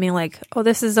off seeming like, oh,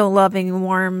 this is a loving,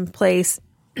 warm place.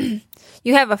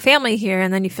 You have a family here,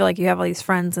 and then you feel like you have all these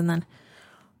friends, and then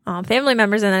family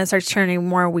members, and then it starts turning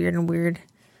more weird and weird.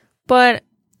 But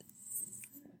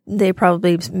they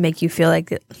probably make you feel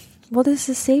like, well, this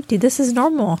is safety. This is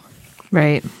normal.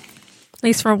 Right. At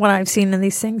least from what I've seen in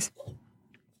these things.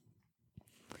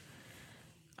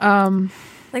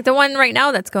 Like the one right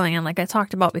now that's going on, like I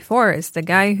talked about before, is the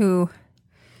guy who,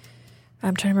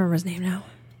 I'm trying to remember his name now.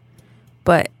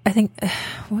 But I think,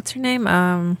 what's her name?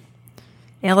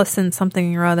 Allison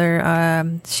something or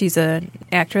other. She's an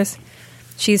actress.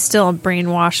 She's still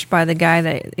brainwashed by the guy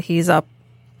that he's up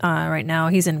right now.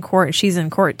 He's in court. She's in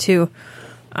court too,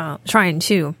 trying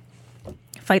to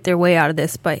fight their way out of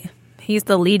this. But he's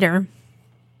the leader.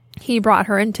 He brought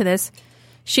her into this.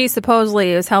 She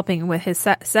supposedly is helping with his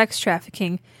sex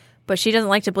trafficking, but she doesn't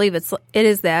like to believe it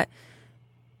is that,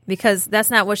 because that's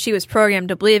not what she was programmed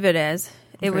to believe it is.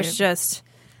 It was just,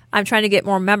 I'm trying to get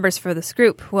more members for this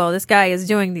group. Well, this guy is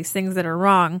doing these things that are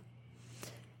wrong.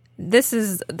 this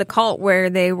is the cult where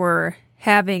they were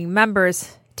having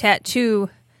members tattoo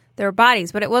their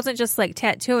bodies, but it wasn't just like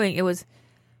tattooing, it was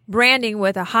branding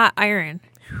with a hot iron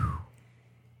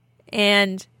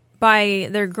and by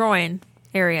their groin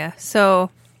area. So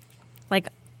like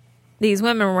these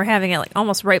women were having it like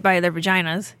almost right by their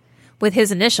vaginas with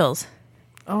his initials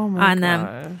on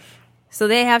them. So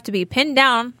they have to be pinned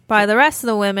down by the rest of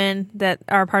the women that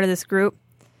are part of this group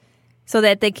so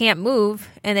that they can't move,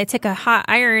 and they take a hot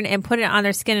iron and put it on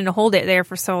their skin and hold it there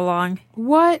for so long.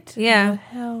 What? Yeah. The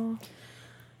hell?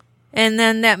 And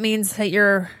then that means that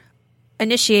you're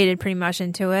initiated pretty much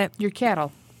into it. Your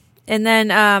cattle. And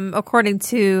then, according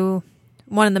to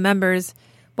one of the members,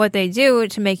 what they do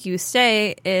to make you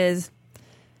stay is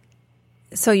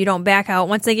so you don't back out.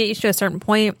 Once they get you to a certain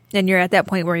point, and you're at that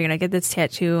point where you're going to get this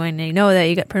tattoo, and they know that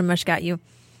you pretty much got you.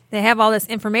 They have all this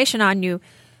information on you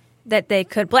that they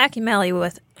could blackmail you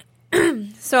with.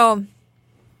 So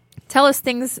tell us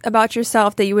things about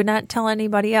yourself that you would not tell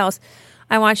anybody else.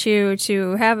 I want you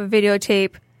to have a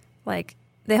videotape. Like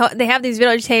they have these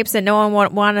videotapes that no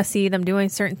one want to see them doing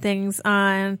certain things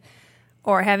on,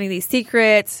 or having these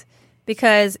secrets,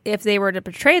 because if they were to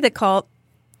betray the cult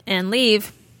and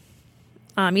leave,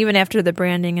 even after the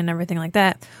branding and everything like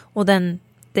that, well, then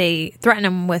they threaten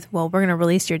them with, well, we're going to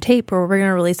release your tape, or we're going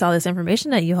to release all this information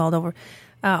that you held over,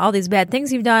 all these bad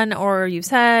things you've done or you've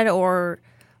said, or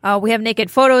we have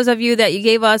naked photos of you that you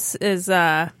gave us is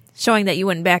showing that you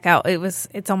wouldn't back out.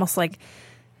 It's almost like,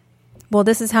 well,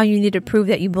 this is how you need to prove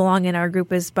that you belong in our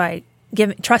group, is by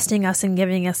trusting us and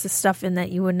giving us this stuff, and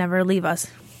that you would never leave us.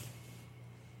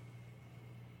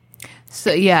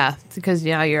 So yeah, because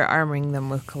now you're arming them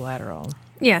with collateral.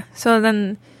 Yeah. So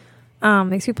then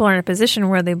these people are in a position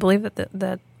where they believe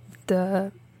that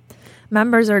the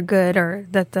members are good, or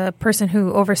that the person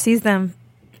who oversees them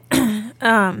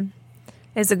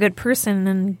is a good person,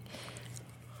 and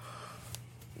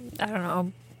I don't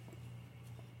know,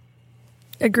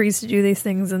 agrees to do these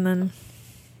things, and then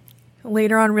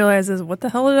later on realizes, what the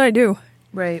hell did I do?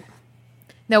 Right.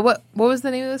 Now, what was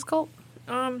the name of this cult?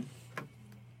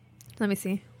 Let me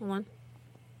see. Hold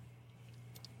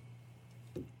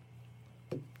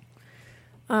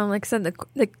on. Like I said,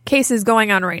 the case is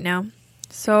going on right now.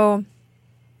 So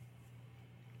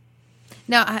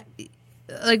now,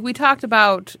 like we talked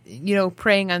about,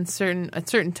 preying on a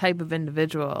certain type of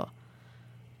individual.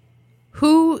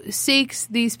 Who seeks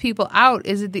these people out?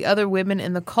 Is it the other women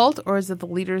in the cult, or is it the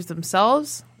leaders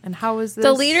themselves? And how is this?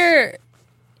 The leader,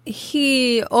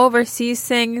 he oversees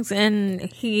things, and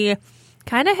he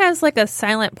kind of has like a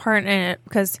silent part in it,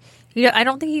 because I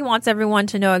don't think he wants everyone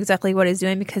to know exactly what he's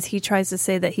doing, because he tries to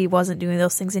say that he wasn't doing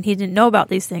those things and he didn't know about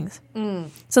these things.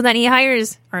 So then he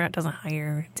hires, or doesn't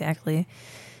hire exactly,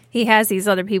 he has these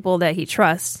other people that he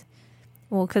trusts.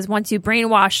 Well, because once you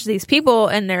brainwash these people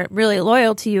and they're really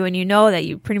loyal to you, and you know that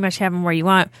you pretty much have them where you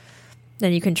want,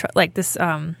 then you can like this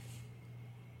Allison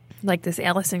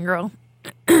girl.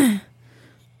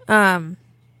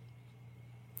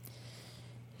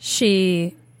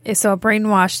 She is so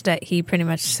brainwashed that he pretty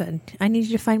much said, I need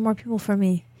you to find more people for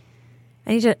me.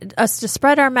 I need us to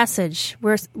spread our message.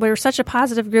 We're such a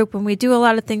positive group, and we do a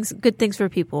lot of good things for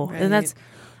people. Right.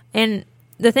 And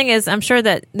the thing is, I'm sure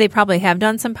that they probably have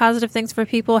done some positive things for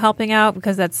people, helping out,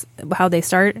 because that's how they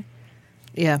start.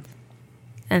 Yeah.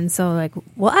 And so, like,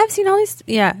 well, I've seen all these.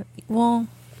 Yeah. Well,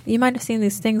 you might have seen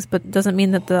these things, but it doesn't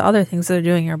mean that the other things they're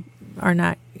doing are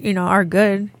not, are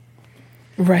good.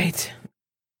 Right.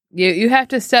 You have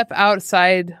to step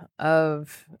outside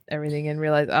of everything and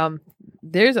realize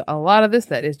there's a lot of this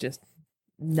that is just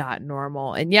not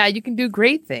normal. And yeah, you can do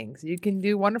great things. You can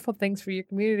do wonderful things for your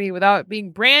community without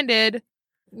being branded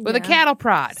with a cattle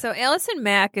prod. So Allison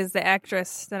Mack is the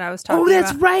actress that I was talking about. Oh,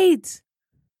 that's about. right.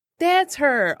 That's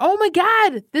her. Oh my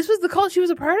God. This was the cult she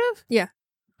was a part of? Yeah.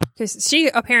 Because she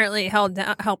apparently helped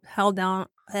hold down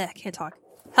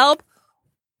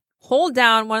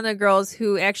one of the girls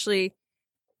who actually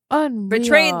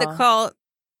betrayed the cult,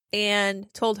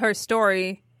 and told her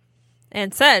story,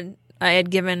 and said, I had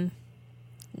given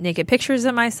naked pictures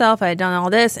of myself, I had done all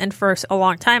this, and for a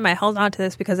long time I held on to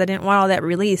this because I didn't want all that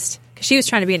released, because she was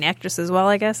trying to be an actress as well,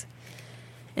 I guess.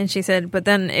 And she said, but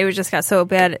then it just got so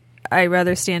bad, I'd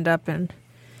rather stand up, and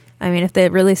I mean, if they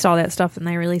released all that stuff, then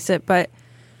they release it. But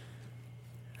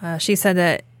she said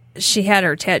that she had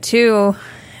her tattoo,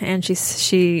 and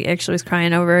she actually was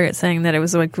crying over it, saying that it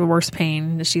was like the worst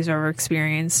pain that she's ever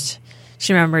experienced.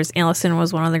 She remembers Allison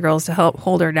was one of the girls to help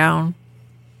hold her down,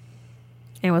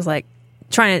 and was like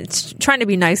trying to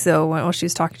be nice though while she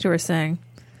was talking to her, saying,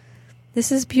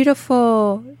 "This is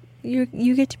beautiful. You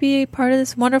get to be a part of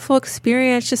this wonderful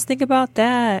experience. Just think about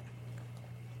that."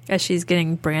 As she's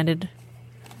getting branded.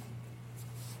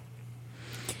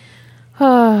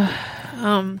 Whatever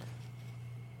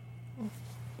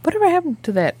happened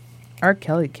to that R.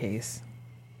 Kelly case?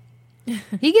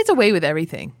 He gets away with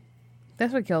everything.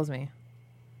 That's what kills me.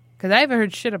 Because I haven't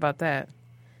heard shit about that.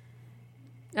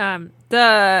 I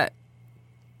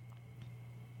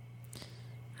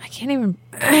can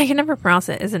never pronounce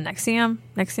it. Is it Nexium?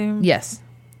 Nexium? Yes.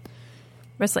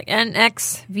 But it's like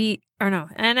NXIVM.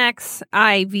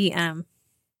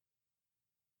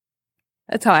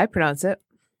 That's how I pronounce it.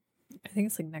 I think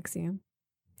it's like Nexium.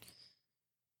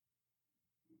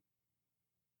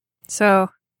 So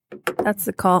that's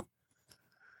the cult.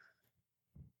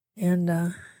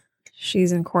 And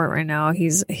she's in court right now.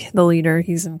 He's the leader.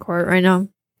 He's in court right now.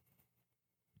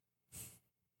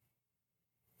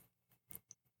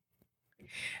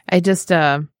 I just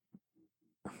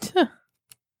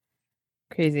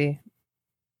crazy.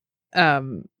 I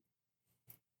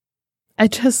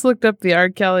just looked up the R.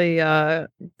 Kelly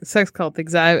sex cult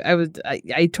things.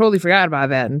 I totally forgot about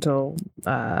that until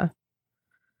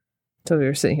we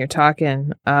were sitting here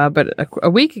talking. But a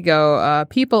week ago,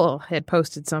 People had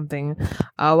posted something.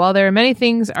 While there are many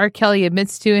things R. Kelly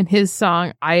admits to in his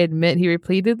song, I Admit, he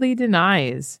repeatedly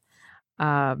denies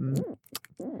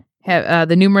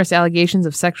the numerous allegations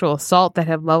of sexual assault that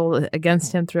have leveled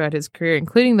against him throughout his career,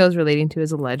 including those relating to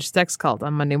his alleged sex cult.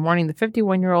 On Monday morning, the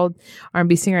 51-year-old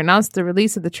R&B singer announced the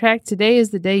release of the track "Today Is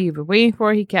the Day You've Been Waiting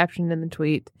For," he captioned in the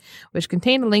tweet, which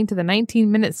contained a link to the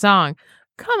 19-minute song.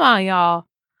 Come on, y'all.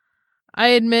 I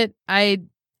admit I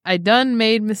done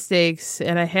made mistakes,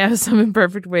 and I have some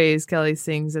imperfect ways, Kelly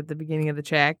sings at the beginning of the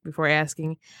track before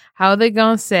asking, how they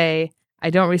gonna say I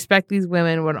don't respect these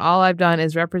women when all I've done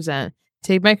is represent,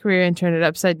 take my career and turn it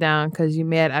upside down because you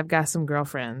mad I've got some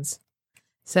girlfriends.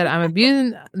 Said I'm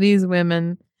abusing these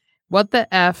women. What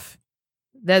the F?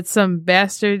 That's some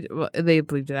bastard. Well, they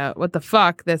bleeped it out. What the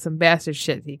fuck? That's some bastard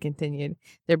shit, he continued.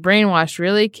 They're brainwashed.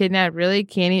 Really? Kidnapped? Really?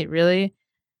 Can't eat? Really?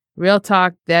 Real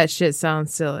talk, that shit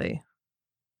sounds silly.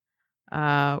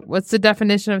 What's the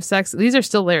definition of sex? These are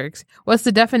still lyrics. What's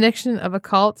the definition of a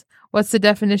cult? What's the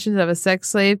definition of a sex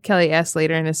slave? Kelly asked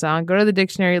later in his song. Go to the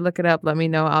dictionary, look it up, let me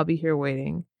know. I'll be here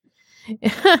waiting.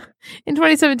 In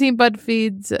 2017,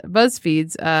 BuzzFeed's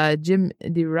Jim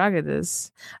DeRogatis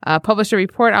published a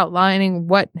report outlining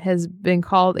what has been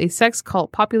called a sex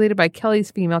cult populated by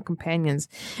Kelly's female companions.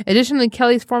 Additionally,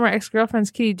 Kelly's former ex-girlfriends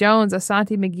Kitty Jones,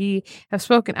 Asante McGee, have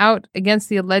spoken out against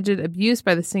the alleged abuse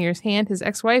by the singer's hand. His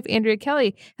ex-wife, Andrea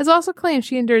Kelly, has also claimed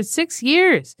she endured 6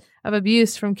 years of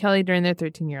abuse from Kelly during their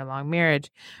 13-year-long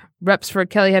marriage. Reps for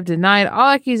Kelly have denied all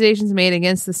accusations made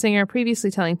against the singer,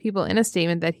 previously telling People in a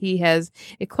statement that he has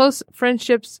close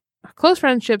friendships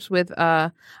with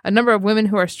a number of women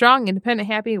who are strong, independent,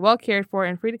 happy, well cared for,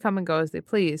 and free to come and go as they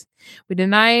please. We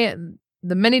deny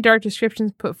the many dark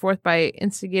descriptions put forth by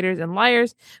instigators and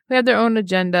liars who have their own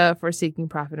agenda for seeking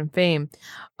profit and fame.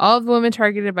 All of the women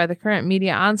targeted by the current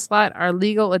media onslaught are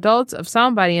legal adults of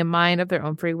sound body and mind of their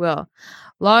own free will.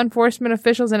 Law enforcement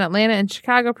officials in Atlanta and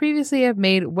Chicago previously have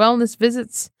made wellness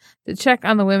visits to check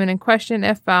on the women in question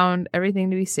and found everything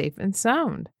to be safe and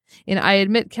sound. And I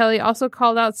Admit, Kelly also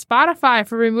called out Spotify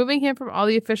for removing him from all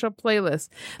the official playlists.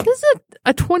 This is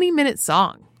a 20-minute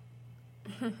song.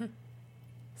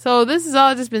 So this has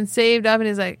all just been saved up, and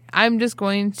he's like, I'm just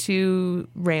going to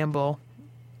ramble.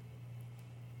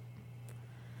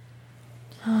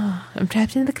 I'm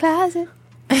trapped in the closet.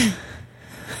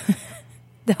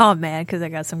 They're all mad because I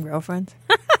got some girlfriends.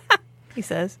 He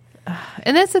says.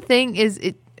 And that's the thing is,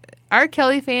 R.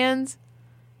 Kelly fans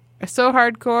are so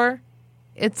hardcore.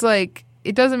 It's like,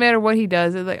 it doesn't matter what he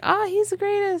does. It's like, he's the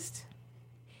greatest.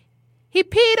 He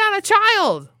peed on a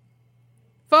child.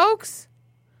 Folks.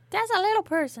 That's a little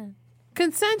person.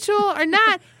 Consensual or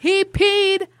not, he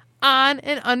peed on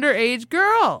an underage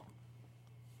girl.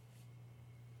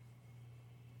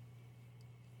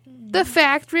 The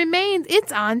fact remains,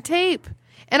 it's on tape.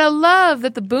 And I love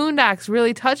that the Boondocks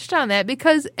really touched on that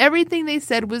because everything they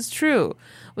said was true.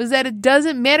 Was that it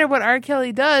doesn't matter what R.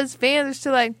 Kelly does, fans are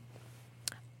still like,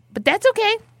 but that's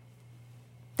okay.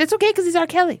 That's okay because he's R.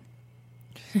 Kelly.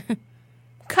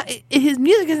 His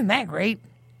music isn't that great.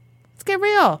 Let's get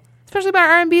real. Especially by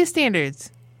R&B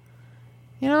standards.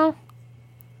 You know?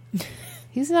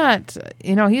 He's not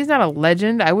a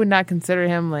legend. I would not consider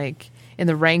him like in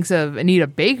the ranks of Anita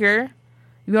Baker. If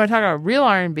you want to talk about real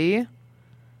R&B.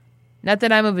 Not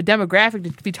that I'm of a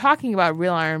demographic to be talking about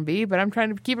real R&B, but I'm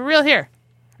trying to keep it real here.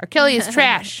 R. Kelly is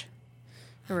trash.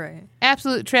 Right.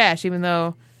 Absolute trash, even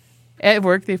though at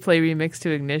work they play Remix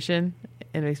to Ignition.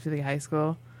 And it makes me think of high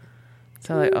school.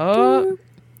 So like, oh,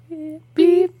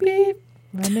 beep, beep,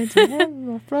 Run into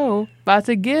him, bro. About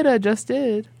to get her, just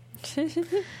did.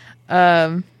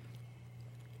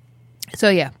 So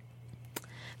yeah.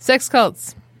 Sex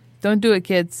cults. Don't do it,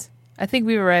 kids. I think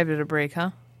we've arrived at a break, huh?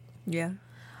 Yeah.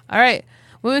 All right.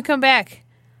 When we come back,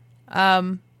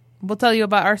 we'll tell you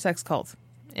about our sex cult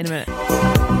in a minute.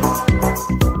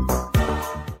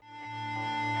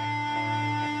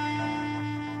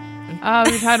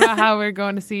 We're talking about how we're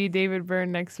going to see David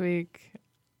Byrne next week.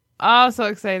 Oh, so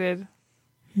excited.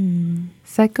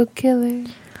 Psycho killer.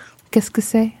 Qu'est-ce que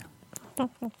c'est?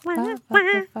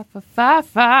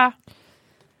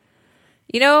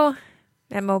 You know,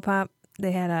 at Mopop,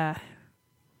 they had a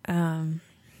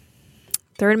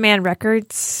Third Man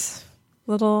Records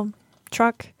little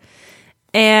truck,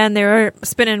 and they were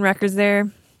spinning records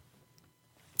there.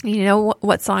 You know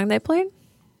what song they played?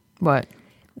 What?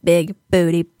 Big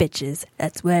booty bitches.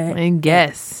 That's where. And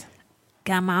guess.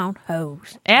 Come on,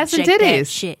 hoes. Ass and Shake that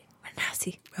titties. shit. When I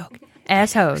see broke.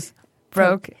 Ass hoes.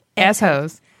 Broke ass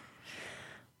hoes.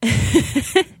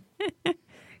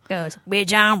 Goes,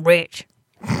 bitch, I'm rich.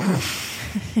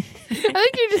 I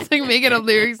think you're just like making up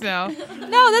lyrics now.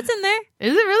 No, that's in there.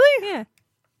 Is it really? Yeah.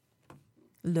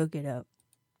 Look it up.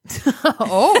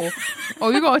 Oh,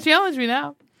 you're gonna challenge me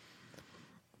now.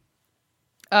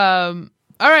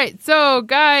 All right, so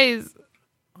guys,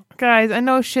 I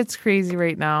know shit's crazy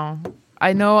right now.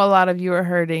 I know a lot of you are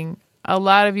hurting. A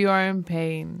lot of you are in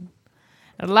pain.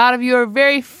 A lot of you are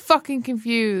very fucking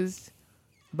confused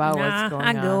about what's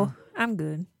going on. I'm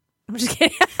good. I'm just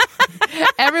kidding.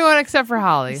 Everyone except for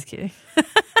Holly. Just kidding.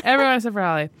 Everyone except for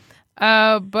Holly.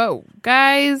 But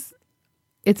guys,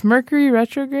 it's Mercury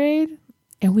retrograde,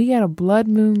 and we got a blood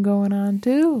moon going on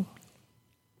too.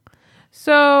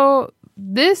 So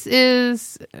this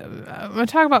is, I'm going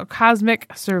to talk about cosmic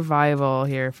survival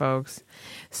here, folks.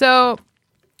 So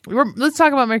let's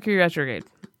talk about Mercury retrograde.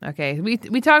 Okay, we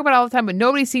talk about it all the time, but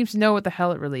nobody seems to know what the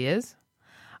hell it really is.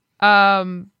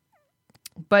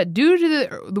 But due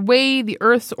to the way the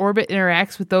Earth's orbit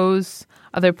interacts with those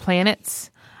other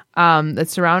planets that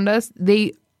surround us,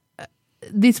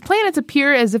 these planets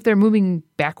appear as if they're moving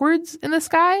backwards in the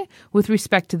sky with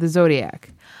respect to the zodiac.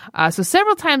 So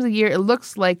several times a year, it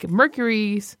looks like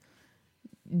Mercury's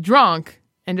drunk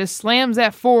and just slams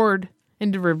that forward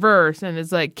into reverse and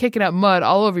is like kicking up mud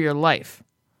all over your life.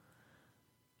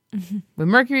 Mm-hmm. When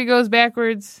Mercury goes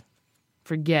backwards,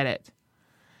 forget it.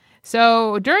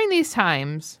 So during these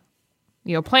times,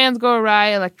 plans go awry,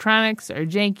 electronics are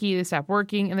janky, they stop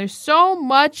working, and there's so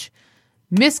much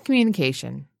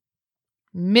miscommunication.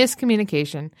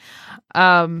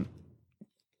 And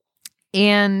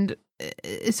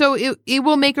so it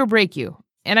will make or break you.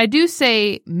 And I do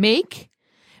say make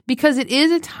because it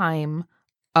is a time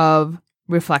of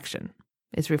reflection.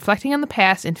 It's reflecting on the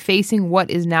past and facing what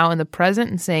is now in the present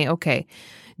and saying, okay,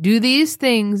 do these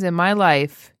things in my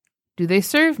life, do they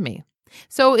serve me?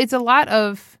 So it's a lot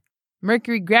of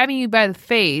Mercury grabbing you by the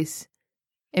face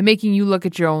and making you look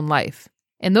at your own life.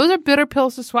 And those are bitter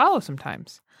pills to swallow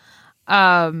sometimes.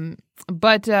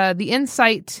 But the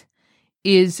insight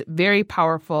is very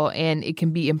powerful and it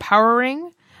can be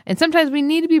empowering. And sometimes we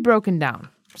need to be broken down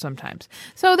sometimes.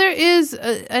 So there is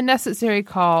a necessary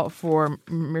call for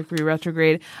Mercury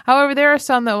retrograde. However, there are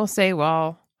some that will say,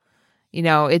 well,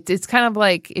 it's kind of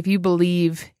like if you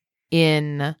believe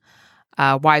in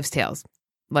wives' tales,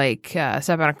 like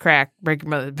step on a crack, break your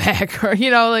mother's back, or,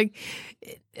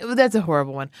 that's a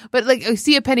horrible one. But like,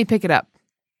 see a penny, pick it up.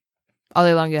 All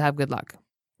day long, you'll have good luck.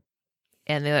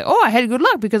 And they're like, oh, I had good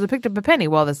luck because I picked up a penny.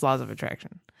 Well, that's laws of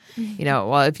attraction. Mm-hmm.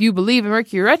 Well, if you believe in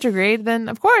Mercury retrograde, then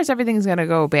of course everything's going to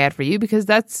go bad for you because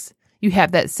you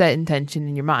have that set intention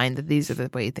in your mind that these are the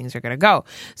way things are going to go.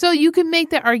 So you can make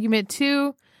that argument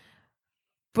too.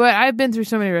 But I've been through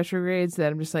so many retrogrades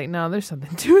that I'm just like, no, there's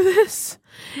something to this.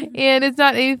 And it's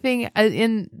not anything,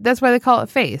 and that's why they call it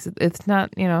phase. It's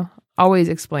not, always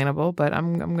explainable, but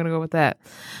I'm going to go with that.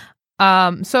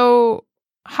 So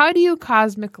how do you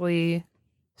cosmically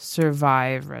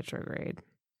survive retrograde?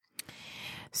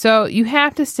 So you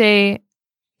have to stay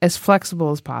as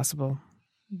flexible as possible.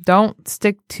 Don't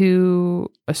stick to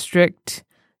a strict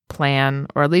plan,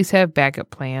 or at least have backup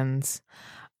plans,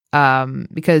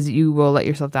 because you will let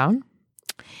yourself down.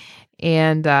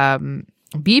 And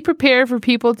be prepared for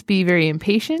people to be very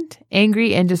impatient,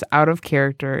 angry, and just out of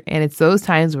character. And it's those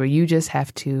times where you just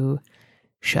have to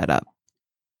shut up.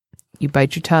 You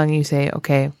bite your tongue and you say,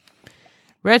 okay,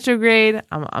 retrograde,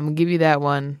 I'm going to give you that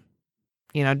one.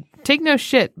 Take no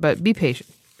shit, but be patient.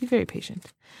 Be very patient.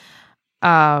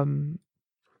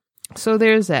 So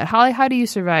there's that. Holly, how do you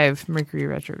survive Mercury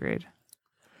retrograde?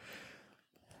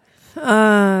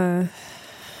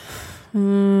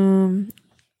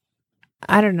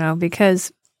 I don't know,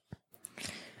 because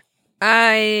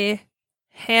I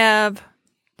have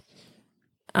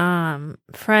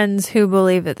friends who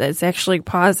believe that it's actually a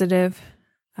positive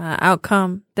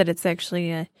outcome, that it's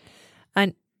actually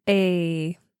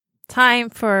a time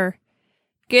for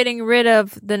getting rid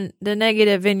of the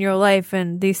negative in your life,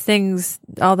 and these things,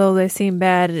 although they seem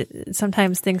bad,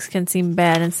 sometimes things can seem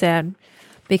bad and sad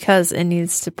because it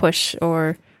needs to push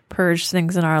or purge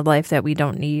things in our life that we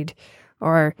don't need,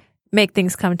 or make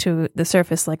things come to the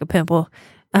surface like a pimple.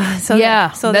 That's a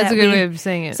good way of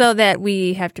saying it. So that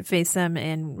we have to face them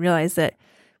and realize that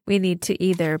we need to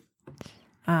either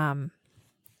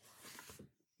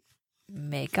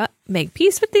make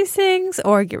peace with these things,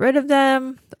 or get rid of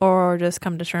them, or just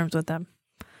come to terms with them.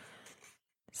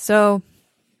 So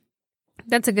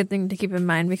that's a good thing to keep in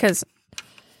mind, because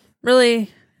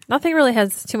really nothing really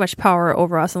has too much power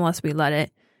over us unless we let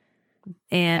it.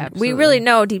 And Absolutely. We really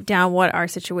know deep down what our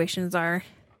situations are.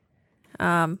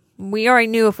 We already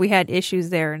knew if we had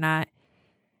issues there or not,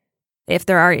 if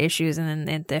there are issues,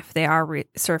 and if they are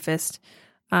resurfaced.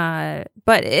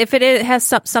 But if it has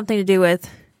something to do with,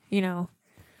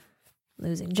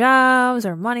 losing jobs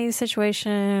or money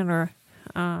situation, or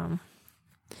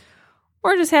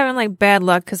just having like bad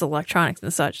luck because of electronics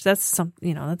and such, that's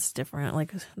that's different.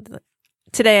 Like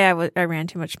today, I ran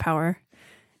too much power,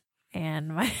 and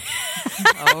my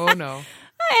oh no,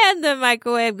 I had the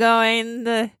microwave going,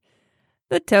 the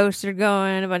toaster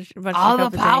going, a bunch all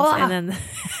of the power, things, and then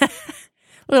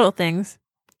little things.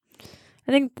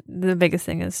 I think the biggest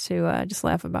thing is to just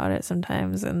laugh about it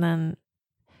sometimes, and then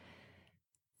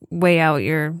weigh out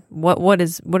your what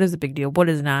is the big deal, what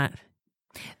is not.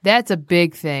 That's a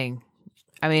big thing.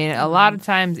 I mean, a lot of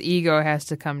times ego has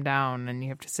to come down, and you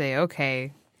have to say,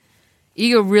 okay,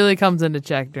 ego really comes into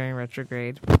check during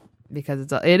retrograde,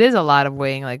 because it is a lot of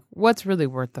weighing, like, what's really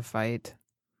worth the fight?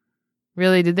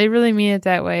 Really, did they really mean it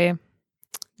that way?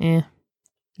 And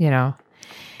we haven't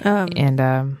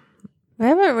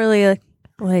really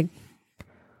like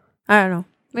I don't know.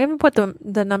 We haven't put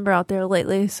the number out there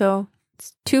lately, so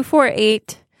it's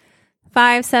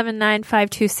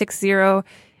 248-579-5260.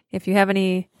 If you have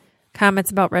any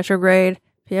comments about retrograde,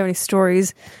 if you have any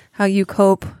stories, how you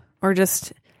cope, or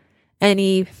just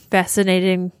any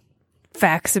fascinating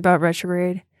facts about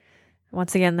retrograde.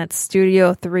 Once again, that's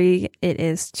Studio 3. It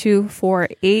is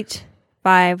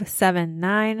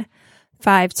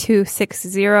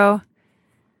 248-579-5260.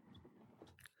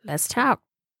 Let's talk.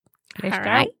 All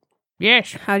right.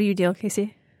 Yes. How do you deal,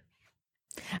 Casey?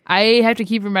 I have to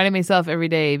keep reminding myself every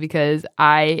day, because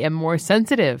I am more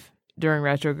sensitive during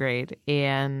retrograde,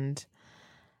 and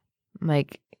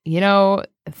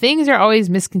things are always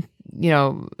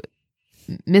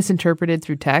misinterpreted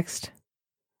through text.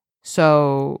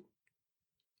 So,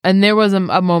 and there was a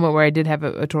moment where I did have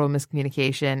a total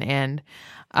miscommunication, and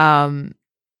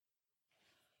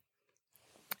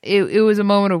it was a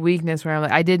moment of weakness where I'm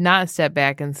like, I did not step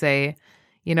back and say,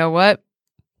 you know what,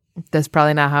 that's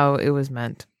probably not how it was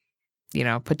meant.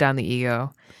 Put down the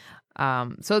ego.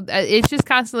 So it's just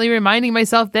constantly reminding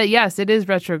myself that, yes, it is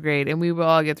retrograde, and we will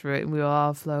all get through it, and we will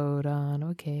all float on.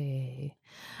 Okay.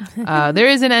 There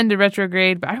is an end to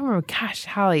retrograde, but I remember, gosh,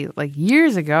 Holly, like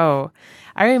years ago,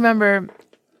 I remember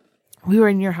we were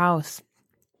in your house,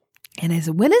 and I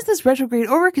said, when is this retrograde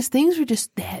over? Because things were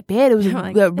just that bad. It was really,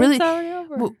 it's already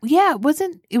over. Well, yeah, it was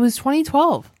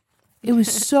 2012. It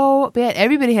was so bad.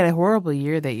 Everybody had a horrible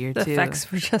year that year, the too. The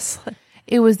effects were just like...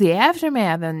 It was the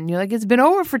aftermath, and you're like, it's been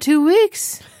over for 2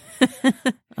 weeks.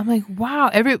 I'm like, wow.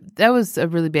 That was a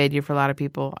really bad year for a lot of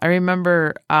people. I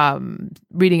remember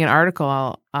reading an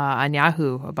article on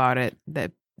Yahoo about it,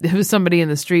 that there was somebody in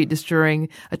the street destroying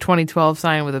a 2012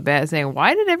 sign with a bat saying,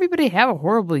 why did everybody have a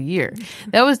horrible year?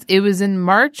 It was in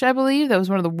March, I believe. That was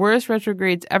one of the worst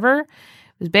retrogrades ever. It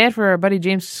was bad for our buddy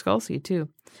James Sculsey, too.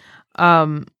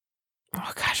 Oh,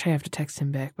 gosh, I have to text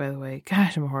him back, by the way.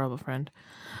 Gosh, I'm a horrible friend.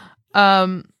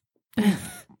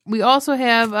 We also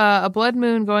have a blood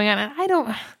moon going on, and I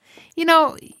don't, you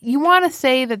want to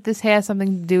say that this has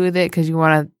something to do with it because you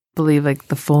want to believe like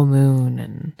the full moon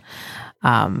and,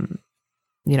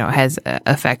 has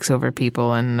effects over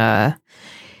people, and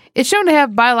it's shown to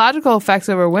have biological effects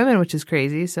over women, which is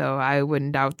crazy. So I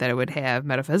wouldn't doubt that it would have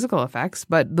metaphysical effects.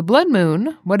 But the blood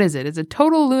moon, what is it? It's a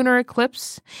total lunar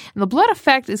eclipse, and the blood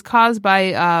effect is caused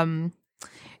by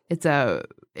it's a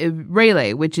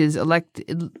Rayleigh, which is what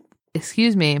is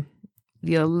wrong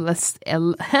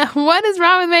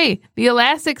with me? The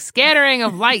elastic scattering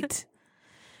of light,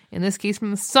 in this case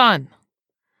from the sun.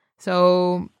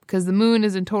 So, because the moon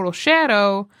is in total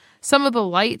shadow, some of the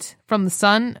light from the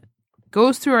sun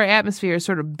goes through our atmosphere,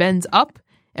 sort of bends up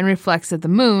and reflects at the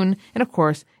moon, and of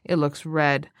course, it looks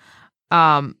red.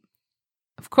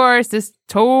 Of course, this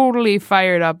totally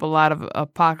fired up a lot of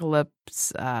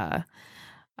apocalypse. Brought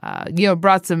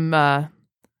some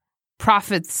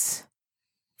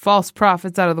false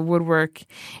prophets out of the woodwork,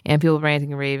 and people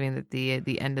ranting and raving that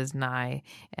the end is nigh.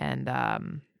 And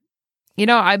I'm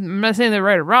not saying they're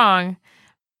right or wrong,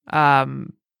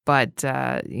 but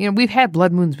we've had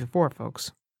blood moons before,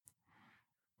 folks.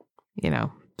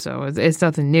 So it's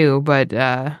nothing new. But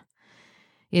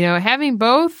having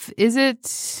both,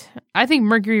 I think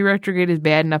Mercury retrograde is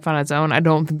bad enough on its own. I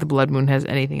don't think the blood moon has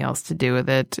anything else to do with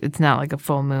it. It's not like a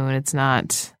full moon. It's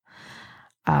not.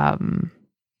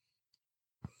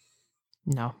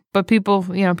 No, but people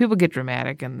get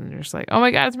dramatic and they're just like, oh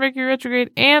my God, it's Mercury retrograde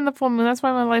and the full moon. That's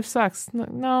why my life sucks.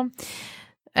 No,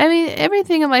 I mean,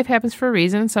 everything in life happens for a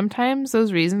reason. Sometimes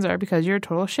those reasons are because you're a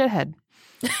total shithead.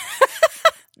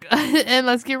 And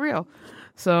let's get real.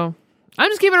 So I'm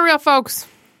just keeping it real, folks.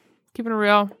 Keeping it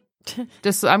real.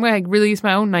 I'm going to release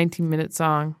my own 19-minute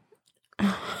song.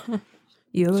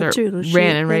 You're true.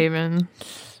 Rant and Raven.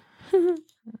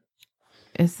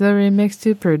 It's the remix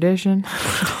to Perdition.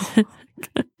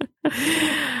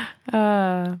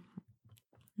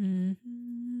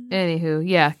 Anywho,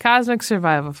 yeah, cosmic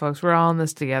survival, folks. We're all in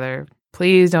this together.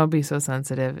 Please don't be so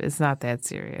sensitive. It's not that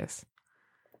serious.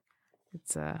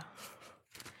 It's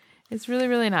really,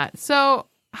 really not. So,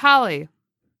 Holly.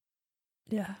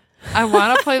 Yeah. I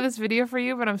want to play this video for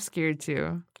you, but I'm scared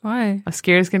too. Why? I'm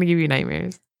scared it's going to give you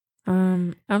nightmares.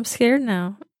 I'm scared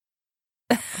now.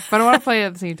 But I want to play it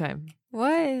at the same time.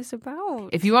 What is it about?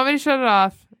 If you want me to shut it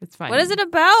off, it's fine. What is it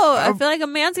about? I feel like a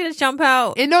man's going to jump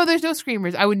out. No, there's no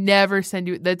screamers. I would never send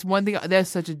you. That's one thing. That's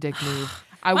such a dick move.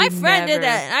 My friend did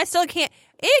that, and I still can't.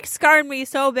 It scarred me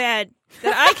so bad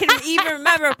that I can even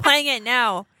remember playing it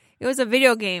now. It was a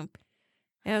video game.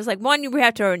 And it was like one you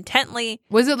have to intently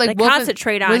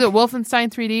concentrate on. Was it Wolfenstein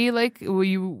 3D? Like, were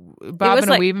you bobbing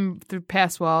and weaving through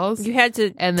past walls? You had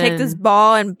to take this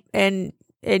ball and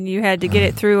you had to get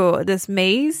it through this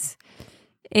maze.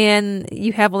 And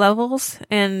you have levels.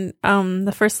 And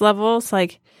the first level is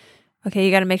like, okay,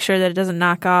 you got to make sure that it doesn't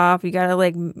knock off. You got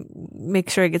to make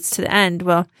sure it gets to the end.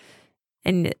 Well,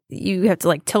 and you have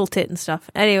to tilt it and stuff.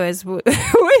 Anyways, with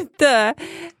the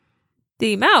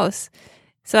mouse.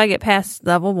 So I get past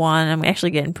level 1. I'm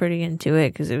actually getting pretty into it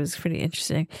because it was pretty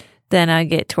interesting. Then I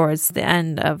get towards the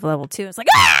end of level 2. It's like,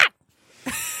 ah!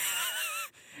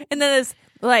 And then this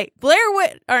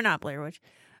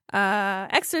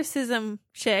exorcism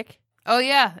chick. Oh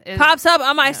yeah, pops up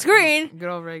on my screen. Good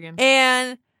old Reagan.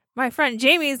 And my friend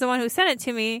Jamie is the one who sent it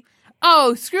to me.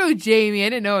 Oh, screw Jamie! I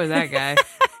didn't know it was that guy.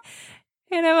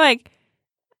 And I'm like,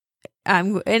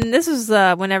 and this was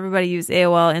when everybody used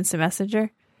AOL Instant Messenger.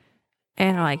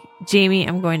 And I'm like, Jamie,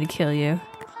 I'm going to kill you.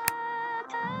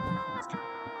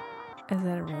 Is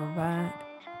that a robot?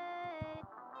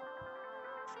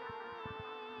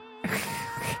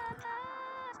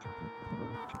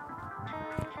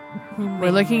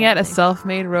 We're looking at a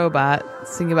self-made robot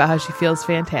singing about how she feels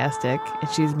fantastic, and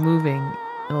she's moving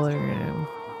in the living room.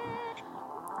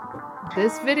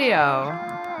 This video.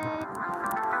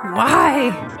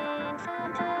 Why?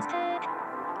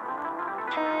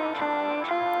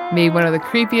 Made one of the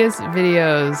creepiest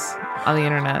videos on the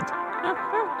internet.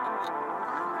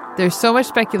 There's so much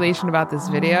speculation about this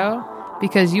video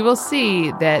because you will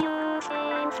see that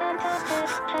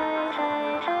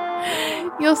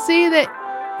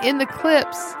in the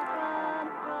clips,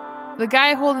 the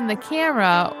guy holding the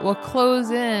camera will close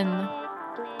in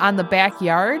on the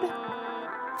backyard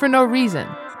for no reason,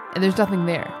 and there's nothing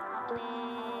there.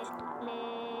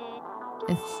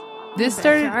 This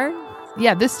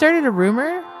started a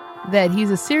rumor that he's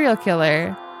a serial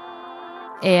killer,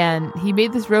 and he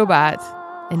made this robot,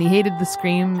 and he hated the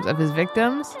screams of his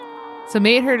victims, so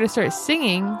made her to start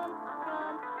singing,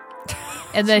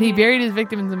 and then he buried his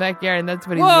victim in the backyard, and that's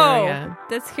what he's doing again.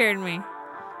 That scared me.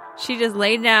 She just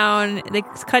laid down. They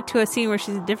cut to a scene where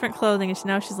she's in different clothing, and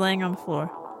now she's laying on the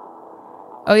floor.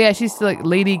 Oh yeah, she's still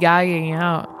Lady Gaga-ing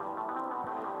out.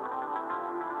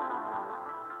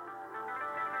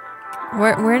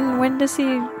 When does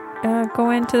he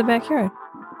go into the backyard?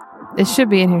 It should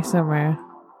be in here somewhere.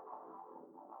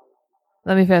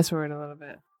 Let me fast forward a little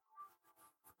bit.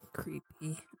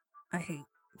 Creepy. I hate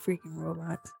freaking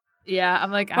robots. Yeah,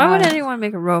 I'm like, why would anyone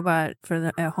make a robot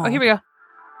for at home? Oh, here we go.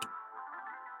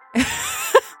 Yeah,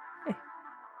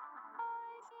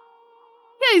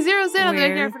 he zeroes in on the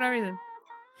backyard for no reason.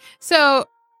 So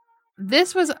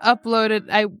this was uploaded.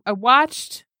 I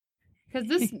watched.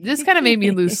 Because this kind of made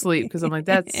me lose sleep because I'm like,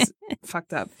 that's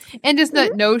fucked up. And just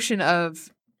the notion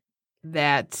of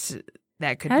that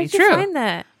that could How be did true. you find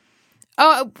that?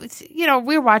 Oh,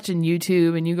 we're watching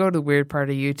YouTube, and you go to the weird part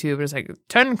of YouTube, and it's like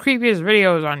 10 creepiest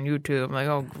videos on YouTube. I'm like,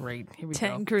 oh, great. Here we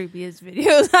 10 go. creepiest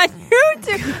videos on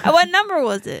YouTube. What number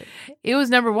was it? It was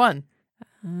number 1.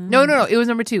 No. It was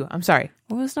number 2. I'm sorry.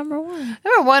 What was number 1?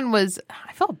 Number 1 was,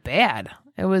 I felt bad.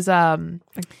 It was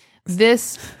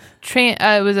this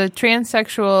it was a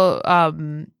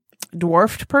transsexual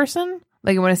dwarfed person.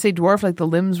 Like when I say dwarf, like the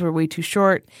limbs were way too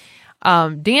short.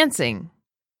 Dancing.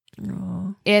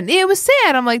 Oh. And it was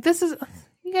sad. I'm like,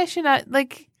 you guys should not,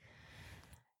 like,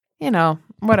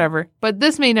 whatever. But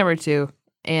this made number 2.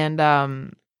 And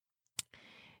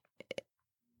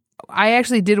I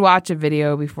actually did watch a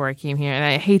video before I came here, and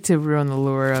I hate to ruin the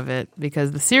lure of it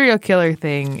because the serial killer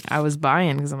thing I was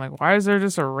buying because I'm like, why is there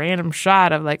just a random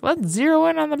shot of like, let's zero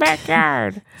in on the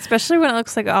backyard? Especially when it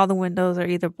looks like all the windows are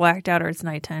either blacked out or it's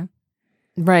nighttime.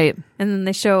 Right. And then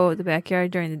they show the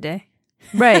backyard during the day.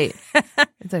 Right.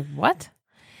 It's like, what?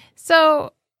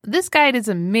 So this guy did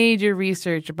some major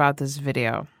research about this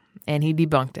video, and he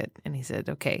debunked it. And he said,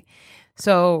 okay,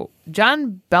 so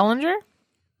John Bellinger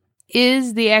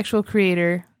is the actual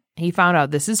creator. He found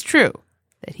out this is true,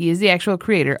 that he is the actual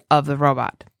creator of the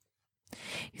robot.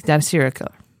 He's not a serial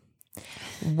killer.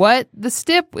 What the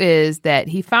stip is that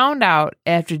he found out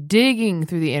after digging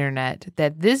through the internet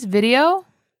that this video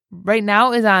right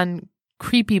now is on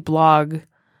Creepy Blog.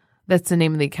 That's the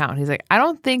name of the account. He's like, I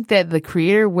don't think that the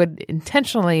creator would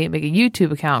intentionally make a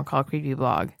YouTube account called Creepy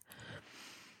Blog.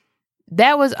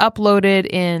 That was uploaded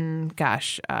in,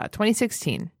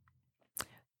 2016.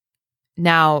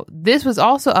 Now, this was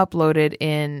also uploaded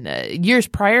in years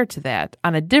prior to that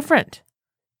on a different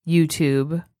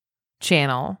YouTube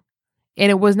channel, and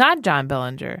it was not John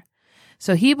Bellinger.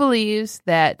 So he believes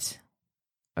that,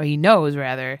 or he knows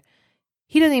rather,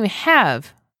 he doesn't even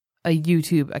have a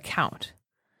YouTube account.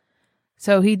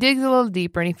 So he digs a little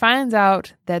deeper and he finds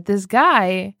out that this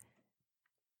guy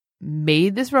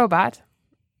made this robot.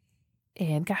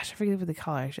 And gosh, I forget what they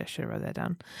call it. I should have wrote that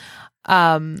down.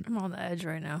 I'm on the edge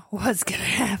right now. What's going to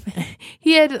happen?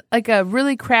 He had like a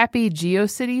really crappy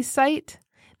GeoCities site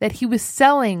that he was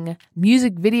selling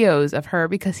music videos of her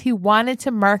because he wanted to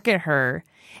market her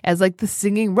as like the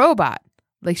singing robot.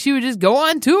 Like she would just go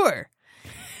on tour.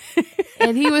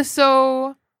 And he was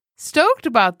so stoked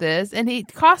about this. And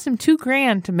it cost him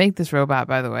 $2,000 to make this robot,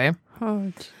 by the way.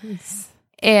 Oh, jeez.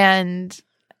 And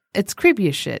it's creepy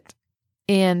as shit.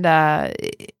 And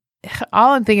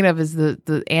all I'm thinking of is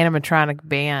the animatronic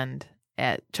band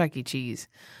at Chuck E. Cheese.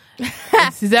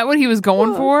 Is that what he was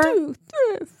going for? 2,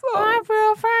 3, 4. I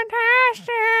feel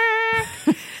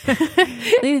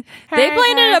fantastic. They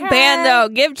played in a band, though.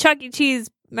 Give Chuck E. Cheese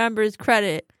members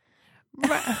credit.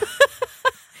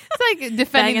 It's like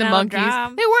defending Banging the on monkeys.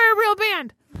 drum. They were a real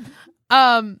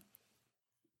band.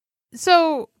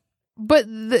 So, but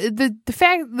the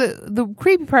fact, the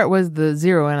creepy part was the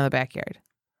zero in on the backyard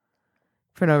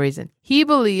for no reason. He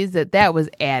believes that was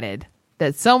added.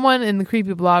 That someone in the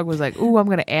creepy blog was like, "Ooh, I'm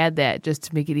going to add that just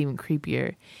to make it even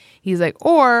creepier." He's like,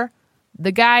 or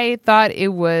the guy thought it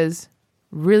was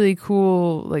really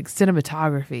cool, like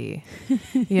cinematography.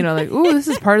 Like, "Ooh, this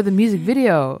is part of the music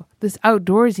video. This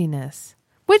outdoorsiness,"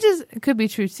 which could be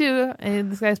true too.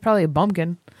 And this guy's probably a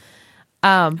bumpkin.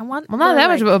 Not that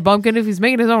much of a bumpkin if he's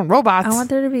making his own robots. I want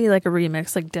there to be like a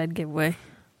remix, like Dead Giveaway.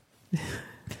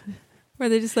 Where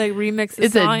they just like remix the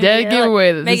it's song. a dead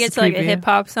giveaway. Like, make it to like a hip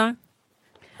hop song.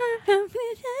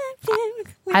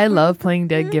 I love playing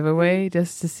Dead Giveaway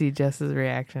just to see Jess's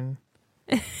reaction.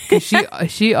 Because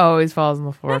she always falls on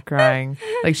the floor crying.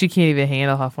 Like she can't even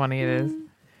handle how funny it is.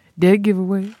 Dead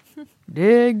Giveaway.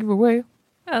 Dead Giveaway.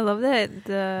 I love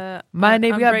that. My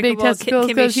neighbor got big testicles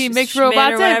because he makes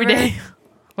robots every day.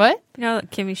 What? You know,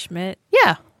 Kimmy Schmidt?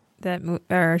 Yeah. That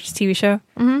or TV show?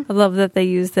 Mm-hmm. I love that they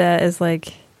use that as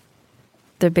like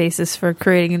the basis for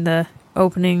creating the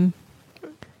opening.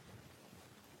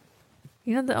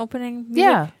 You know the opening music?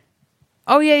 Yeah.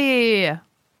 Oh, yeah.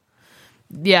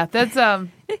 Yeah, that's, oh,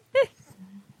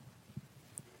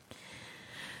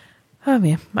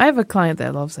 man. I have a client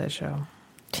that loves that show.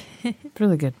 It's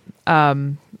really good.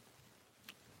 Now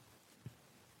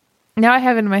I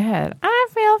have it in my head. I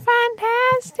feel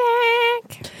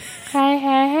fantastic.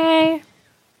 Hey. I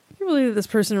believe this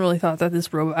person really thought that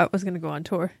this robot was going to go on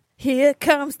tour. Here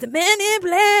comes the man in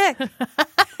black.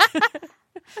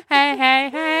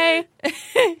 Hey.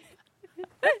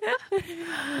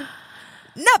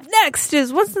 Up next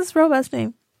is, what's this robot's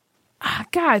name?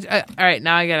 God. All right,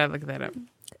 now I got to look that up.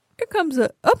 Here comes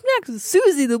up next is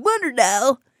Susie the Wonder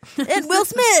Doll and Will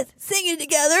Smith singing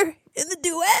together in the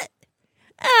duet.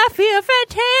 I feel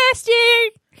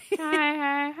fantastic.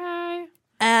 Hey.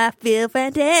 I feel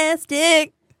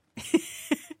fantastic.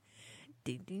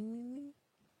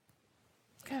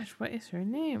 Gosh, what is her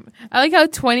name? I like how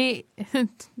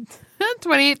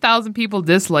 28,000 people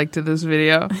disliked to this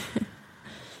video.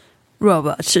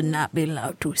 Robots should not be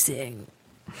allowed to sing.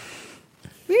 I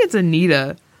think it's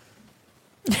Anita.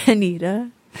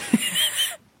 Anita.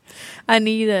 I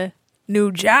need a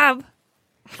new job.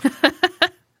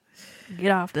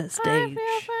 Get off the stage. I feel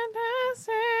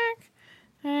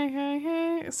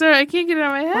fantastic. Sorry, I can't get it out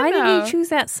of my head. Why now. did he choose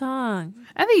that song?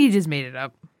 I think he just made it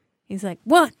up. He's like,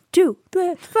 1, 2,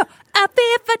 3, 4. I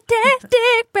feel fantastic.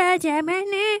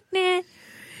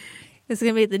 This is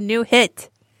going to be the new hit.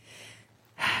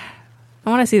 I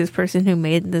want to see this person who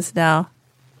made this doll.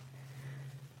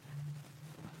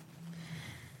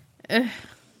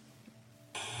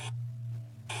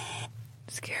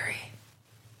 Scary.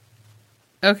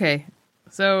 Okay,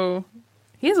 so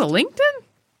he has a LinkedIn?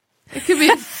 It could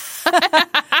be.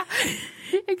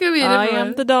 It could be. I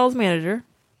am the doll's manager.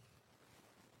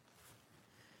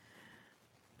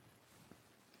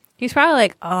 He's probably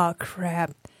like, oh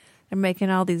crap, they're making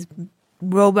all these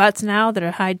robots now that are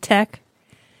high tech.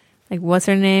 Like, what's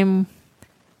her name?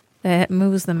 That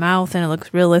moves the mouth and it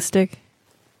looks realistic.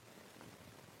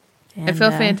 And, I feel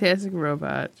fantastic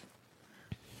robot.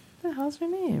 What the hell's her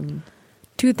name?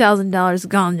 $2,000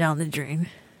 gone down the drain.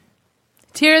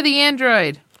 Tara the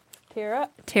android. Tara?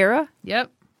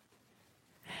 Yep.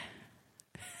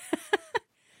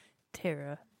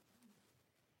 Tara.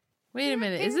 Wait a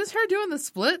minute. Is this her doing the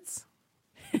splits?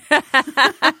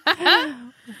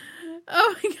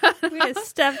 Oh my god. We gotta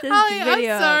stop this Holly,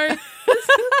 video. I'm sorry.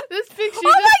 This picture.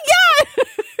 Oh my god!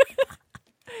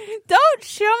 Don't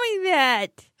show me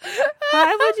that.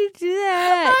 Why would you do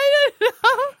that? I don't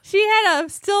know. She had a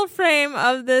still frame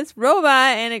of this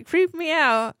robot and it creeped me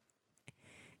out.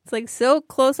 It's like so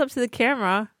close up to the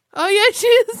camera. Oh yeah, she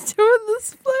is doing the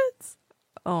splits.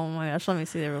 Oh my gosh, let me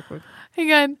see that real quick.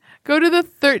 Hang on. Go to the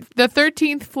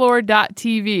 13th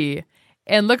floor.tv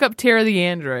and look up Tara the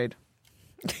android.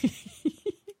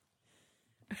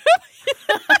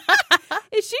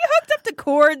 Is she hooked up to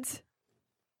cords?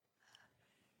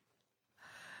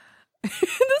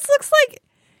 This looks like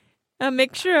a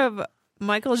mixture of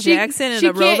Michael Jackson and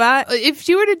a robot. If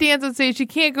she were to dance on stage, she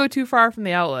can't go too far from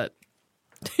the outlet.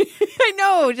 I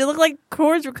know. She looked like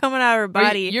cords were coming out of her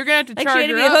body. You're going to have to like charge she had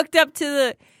to her be up. hooked up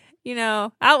to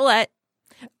the, outlet.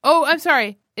 Oh, I'm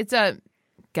sorry. It's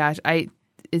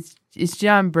it's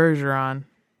John Bergeron.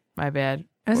 My bad.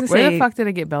 I was gonna Where say- the fuck did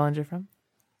I get Bellinger from?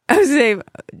 I was saying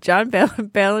John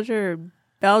Belger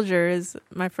is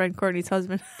my friend Courtney's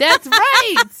husband. That's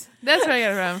right. That's where I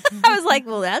got it from. I was like,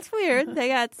 well, that's weird. They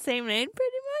got the same name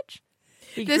pretty much.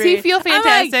 Does he feel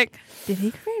fantastic? Did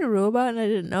he create a robot and I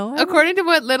didn't know? According to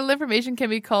what little information can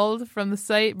be culled from the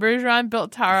site, Bergeron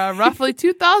built Tara roughly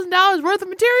 $2,000 worth of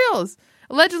materials,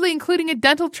 allegedly including a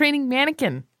dental training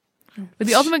mannequin, with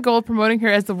the ultimate goal of promoting her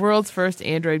as the world's first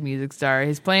android music star.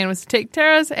 His plan was to take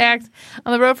Tara's act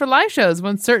on the road for live shows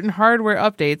when certain hardware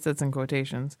updates, that's in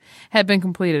quotations, had been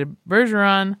completed.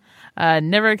 Bergeron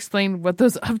never explained what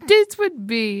those updates would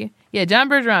be. Yeah, John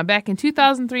Bergeron, back in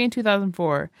 2003 and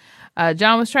 2004.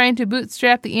 John was trying to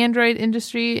bootstrap the Android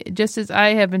industry, just as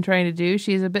I have been trying to do.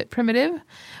 She is a bit primitive,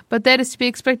 but that is to be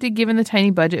expected given the tiny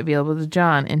budget available to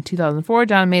John. In 2004,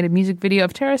 John made a music video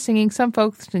of Tara singing. Some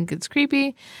folks think it's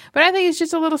creepy, but I think it's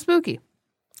just a little spooky.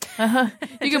 You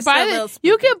can buy this.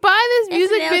 You can buy this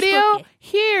music video spooky.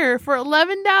 here for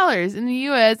 $11 in the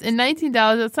U.S. and $19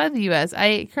 outside the U.S.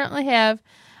 I currently have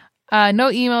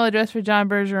no email address for John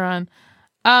Bergeron.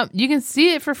 You can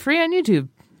see it for free on YouTube.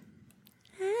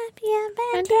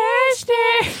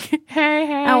 Fantastic.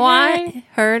 Hey, I want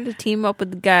her to team up with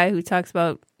the guy who talks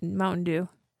about Mountain Dew.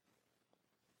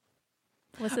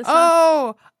 What's this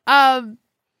song? Oh,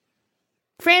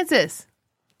 Francis.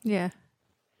 Yeah.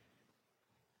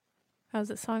 How's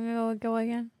that song go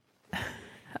again?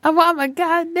 I want my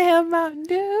goddamn Mountain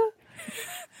Dew.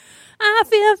 I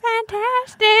feel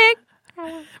fantastic.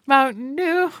 Mountain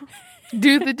Dew.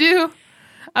 Do the do.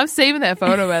 I'm saving that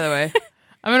photo, by the way.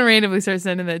 I'm going to randomly start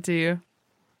sending that to you.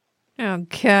 Oh,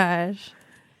 gosh.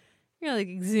 You're going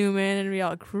to like zoom in and be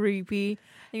all creepy.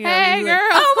 And you're Hey, gonna be girl.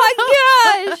 like, oh, my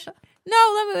gosh.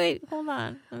 No, let me wait. Hold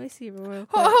on. Let me see real quick.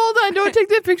 Hold on. Don't take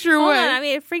that picture Hold away. on. I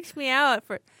mean, it freaks me out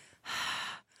for...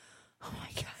 Oh, my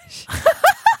gosh.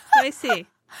 Let me see.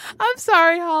 I'm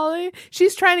sorry, Holly.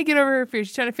 She's trying to get over her fear.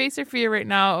 She's trying to face her fear right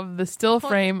now of the still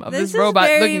frame of this robot is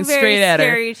very, looking very straight at her.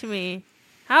 scary to me.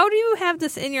 How do you have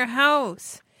this in your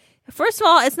house? First of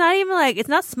all, it's not even like, it's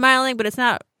not smiling, but it's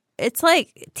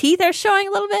like teeth are showing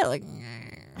a little bit. Like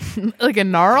Like a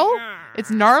gnarl?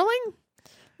 It's gnarling?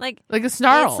 Like a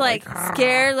snarl. It's like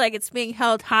scared, like it's being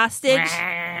held hostage.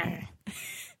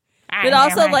 But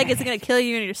also like it's gonna kill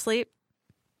you in your sleep.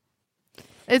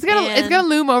 It's gonna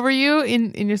loom over you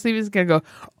in your sleep. It's gonna go,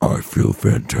 I feel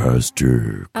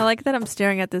fantastic. I like that I'm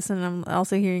staring at this and I'm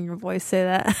also hearing your voice say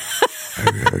that.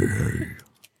 Hey.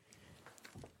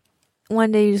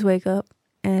 One day you just wake up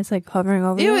and it's like hovering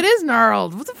over you. ew, it is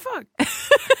gnarled. What the fuck?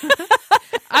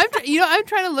 I'm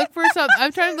trying to look for something.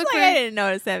 I'm trying to look for. I didn't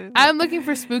notice that. I'm looking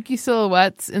for spooky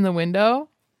silhouettes in the window,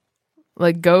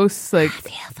 like ghosts, like I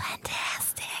feel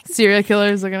fantastic. serial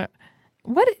killers. Looking at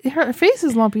what? Her face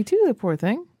is lumpy too. The poor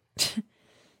thing.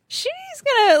 She's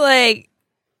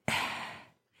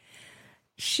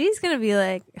gonna be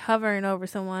like hovering over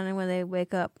someone, and when they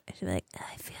wake up, she'll be like,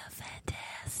 "I feel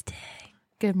fantastic."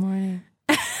 Good morning.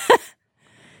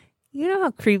 You know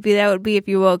how creepy that would be if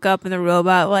you woke up and the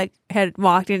robot like had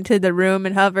walked into the room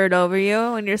and hovered over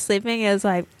you when you're sleeping. It was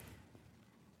like,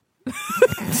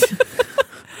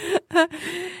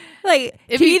 like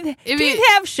teeth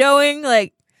have showing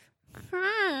like,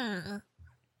 and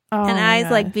eyes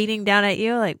like beating down at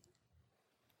you like,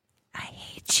 I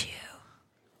hate you,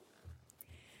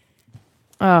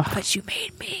 but you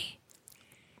made me.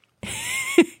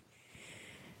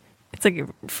 It's like a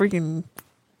freaking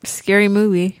scary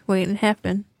movie waiting to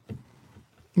happen.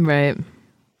 Right. And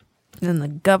then the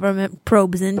government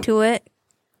probes into it.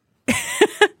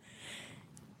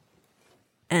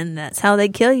 And that's how they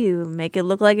kill you. Make it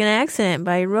look like an accident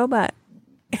by a robot.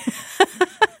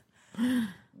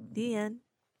 The end.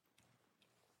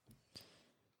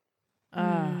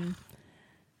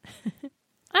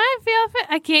 I feel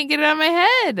I can't get it out of my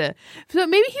head. So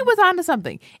maybe he was onto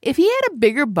something. If he had a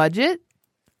bigger budget,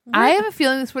 I have a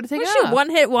feeling this would have taken Was she off. one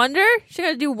hit wonder? She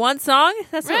gonna do one song?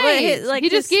 That's right. what hit, like he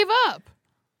just gave up.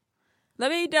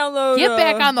 Let me download. Get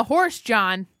back on the horse,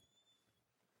 John.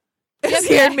 It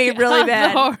scared me really on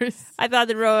bad. The horse. I thought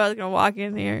the robot was gonna walk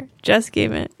in here. Just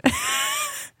gave it. I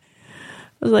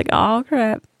was like, oh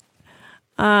crap.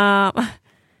 I'd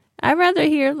rather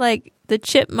hear like the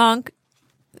Chipmunk.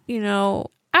 You know,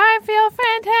 I feel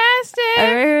fantastic.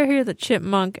 I'd rather hear the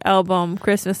Chipmunk album,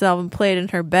 Christmas album, played in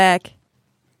her back,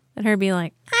 and her being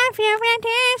like, I feel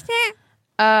fantastic.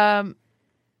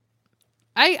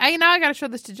 I now I gotta show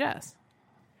this to Jess.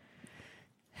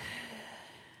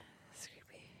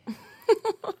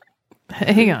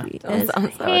 Hang on. Don't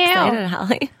sound so excited,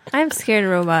 Holly. I'm scared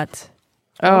of robots.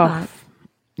 Oh,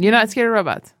 you're not scared of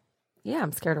robots? Yeah,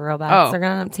 I'm scared of robots. Oh. They're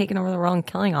going to end up taking over the world and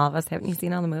killing all of us. Haven't you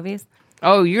seen all the movies?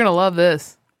 Oh, you're gonna love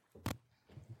this.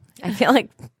 I feel like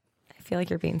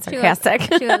you're being She goes,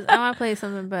 sarcastic. I want to play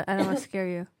something, but I don't want to scare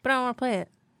you. But I want to play it.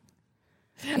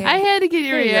 Yeah. I had to get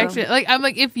your There you go. reaction. Like I'm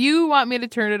like, if you want me to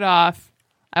turn it off,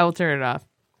 I will turn it off.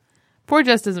 Poor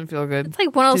Jess doesn't feel good. It's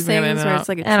like one of those She's been in things and where out. it's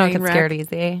like a I don't train get wreck. scared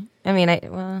easy. I mean,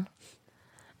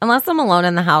 unless I'm alone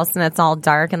in the house and it's all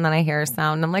dark and then I hear a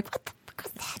sound and I'm like, what the fuck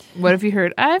was that? What if you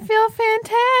heard, I feel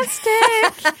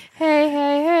fantastic. Hey,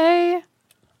 hey, hey.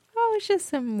 Oh, it's just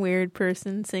some weird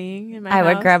person singing in my I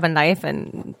would house. grab a knife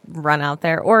and run out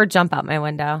there or jump out my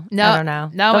window. No, I don't know.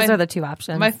 no, Those are the two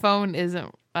options. My phone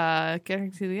isn't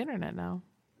getting to the internet now.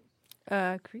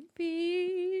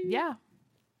 Creepy. Yeah.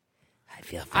 I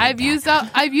feel I've used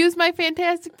my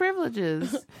fantastic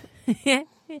privileges. You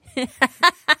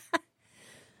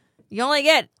only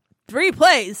get 3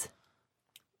 plays.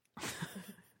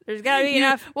 There's got to be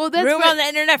enough Well, that's room what- on the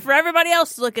internet for everybody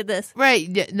else to look at this. Right.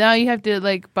 Yeah, now you have to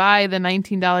like buy the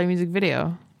 $19 music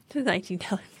video. The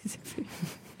 $19 music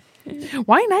video.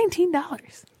 Why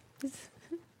 $19?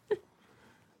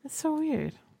 That's so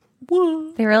weird.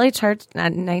 They really charge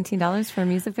 $19 for a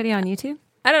music video on YouTube?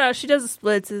 I don't know. She does the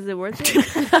splits. Is it worth it?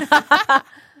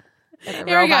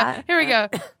 Here we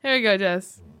go,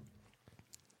 Jess.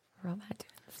 Robot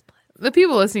doing the split. The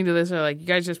people listening to this are like, you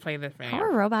guys just playing this for How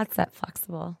are robots that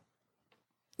flexible?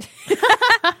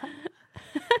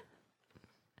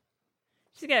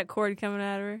 She's got a cord coming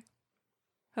out of her,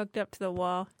 hooked up to the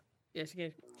wall. Yeah, she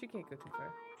can't go too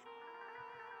far.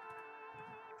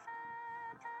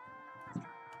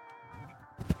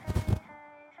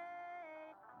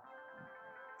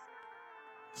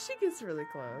 She gets really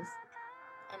close.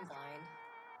 I'm blind.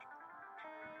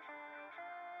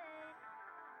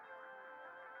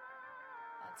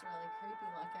 That's really creepy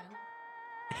looking.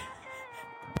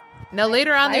 Now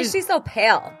later on, Why is she so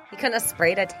pale? You couldn't have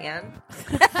sprayed a tan?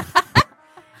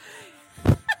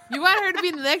 you want her to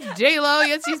be the next J-Lo?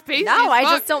 Yes, she's pasty. No, I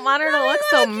just don't want her to look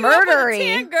so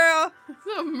murdery. Girl.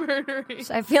 so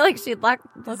murdery. I feel like she'd look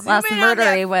Zoom less in on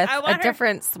murdery that. with I a want her-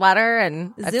 different sweater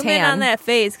and a Zoom tan. in on that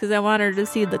face because I want her to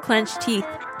see the clenched teeth.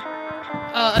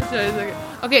 Oh, that's what I was looking.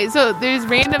 Okay, so there's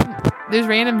there's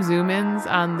random zoom-ins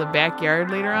on the backyard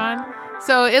later on.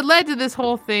 So it led to this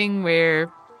whole thing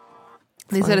where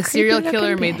they said a serial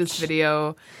killer made this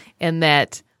video, and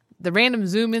that the random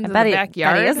zoom-ins in the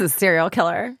backyard. He is a serial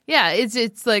killer. Yeah,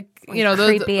 it's like, you know,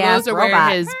 those are where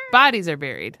his bodies are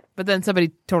buried. But then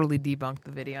somebody totally debunked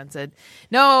the video and said,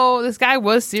 no, this guy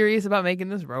was serious about making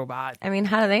this robot. I mean,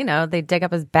 how do they know? They dig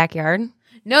up his backyard?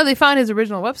 No, they found his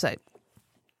original website.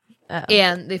 Oh.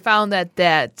 And they found that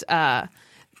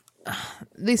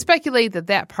they speculate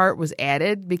that part was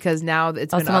added because now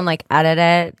it's been someone like edit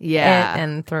it Yeah.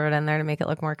 and throw it in there to make it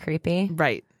look more creepy.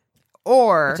 Right.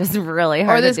 Or Which is really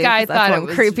hard or this to do, guy 'cause thought that's it one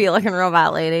was creepy looking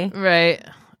robot lady. right.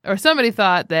 Or somebody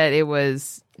thought that it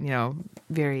was, you know,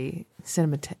 very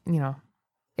you know,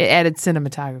 it added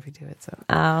cinematography to it.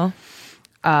 So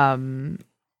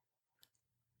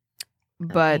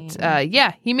but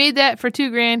yeah, he made that for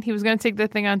 $2,000. He was going to take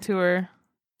that thing on tour.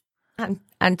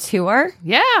 On tour?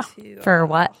 Yeah. For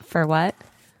what? For what?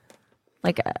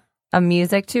 Like a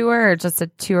music tour or just a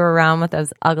tour around with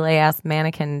those ugly ass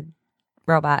mannequin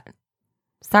robot?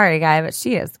 Sorry, guy, but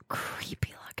she is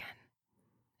creepy looking.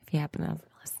 If you happen to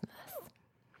listen to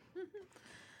this.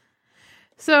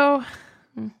 So,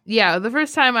 yeah, the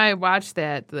first time I watched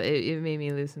that, it made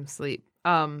me lose some sleep.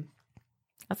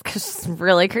 That's because she's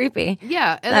really creepy.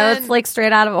 Yeah. And That then, looks like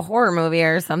straight out of a horror movie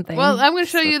or something. well, I'm going to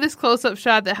show you this close-up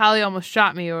shot that Holly almost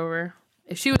shot me over.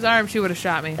 If she was armed, she would have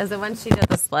shot me. Is it when she did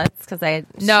the splits? Because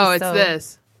No, it's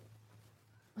this.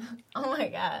 Oh my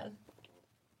god.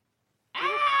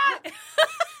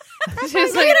 She's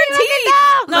Look like, at her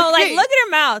teeth. No, like Hey. look at her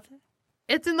mouth.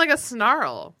 it's in like a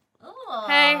snarl. Oh.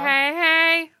 Hey, hey,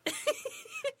 hey.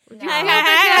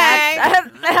 Hi.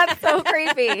 That's so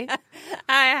creepy.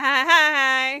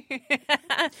 Hi. He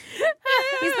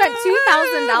spent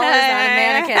 $2,000 on a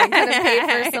mannequin. Could have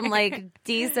paid for some like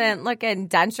decent looking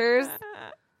dentures.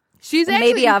 She's And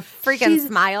actually maybe a freaking she's-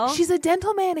 smile. She's a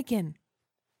dental mannequin.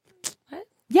 What?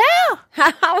 Yeah.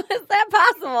 How is that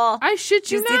possible? I shit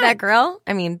Did you you not. see that grill?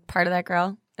 I mean, part of that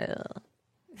grill. Ugh.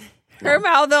 Her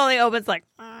mouth only opens like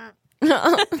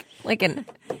Like a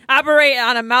operate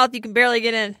on a mouth you can barely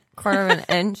get in. quarter of an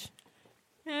inch.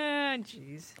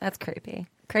 Jeez. That's creepy.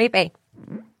 Creepy.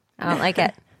 I don't like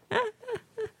it.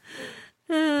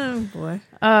 Oh boy.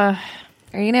 Are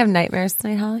you going to have nightmares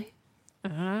tonight, Holly? Oh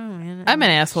man. I'm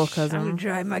an asshole I'm gonna cousin.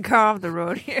 drive my car off the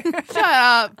road here. Shut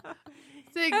up.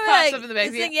 Sig I'm pops like, up in the back.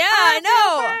 this thing- yeah, I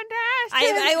know.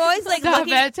 I always like Stop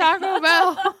looking. at Taco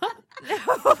Bell.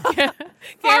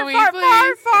 Can we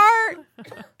please?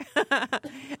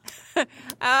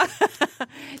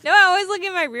 No, I always look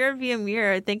in my rear view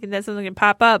mirror thinking that something can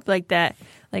pop up like that.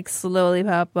 Like slowly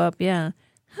pop up, yeah.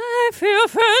 I feel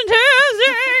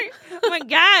fantastic. Oh my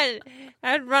god.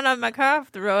 I'd run on my car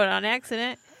off the road on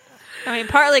accident. I mean,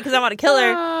 partly because I want to kill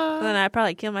her, but then I'd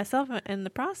probably kill myself in the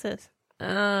process.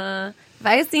 If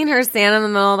I seen her stand in the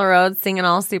middle of the road singing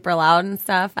all super loud and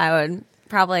stuff, I would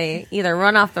probably either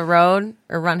run off the road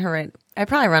or run her right. I'd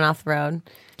probably run off the road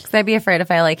because I'd be afraid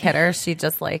if I like hit her, she'd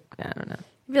just like, I don't know.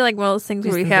 I feel like one of those things Do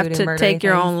where you some have voodoo to murdery take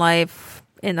your things. own life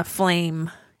in a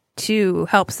flame to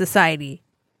help society.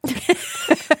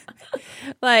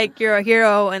 Like you're a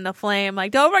hero in the flame.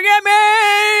 Like, don't forget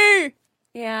me.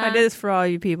 Yeah. I did this for all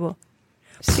you people.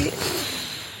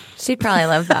 She'd probably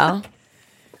live though.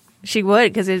 She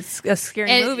would because it's a scary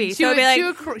And movie. She So would, it'd be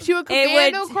like, she would it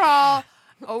commando would- crawl.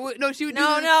 Oh no, she would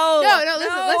no, do no, no.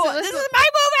 Listen. This is my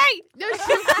movie. No,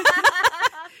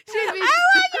 she'd be.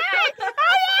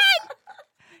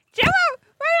 Jimmy,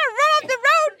 we're gonna run up the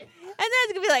road, and then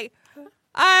it's gonna be like,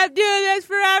 I'm doing this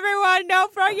for everyone.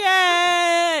 Don't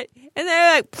forget. And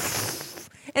they're like, pfft.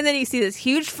 And then you see this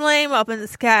huge flame up in the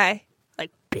sky,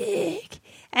 like big,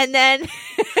 and then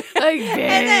Like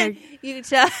and then you can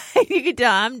tell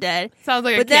I'm dead. Sounds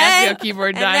like But a Casio then-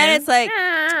 keyboard and dying. then it's like,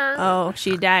 oh,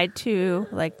 she died too,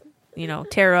 like, you know,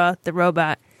 Tara the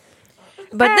robot.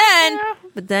 But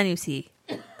then you see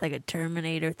like a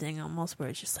Terminator thing almost, where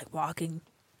it's just like walking.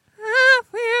 I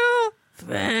feel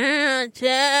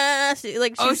fantastic.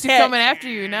 Like she's dead. coming after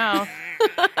you now.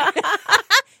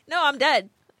 No, I'm dead.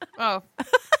 Oh,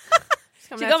 She's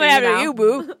coming after you,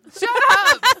 boo. shut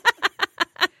up!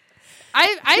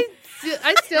 I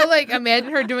still like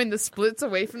imagine her doing the splits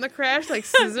away from the crash, like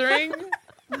scissoring.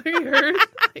 Like her,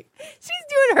 like, She's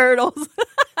doing hurdles.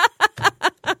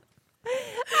 I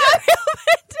feel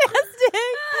fantastic.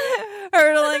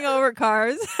 Hurdling over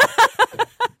cars.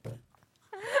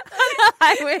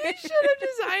 I should have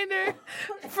designed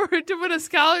her to win a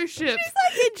scholarship.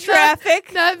 in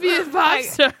traffic. Not be a pop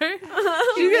star.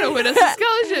 She's gonna win us a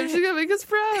scholarship. She's gonna make us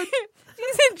proud.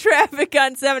 She's in traffic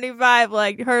on 75,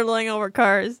 like hurdling over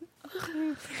cars.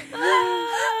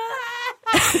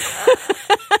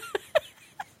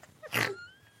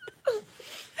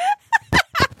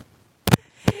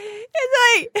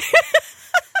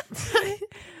 It's like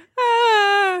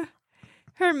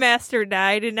her master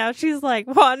died, and now she's like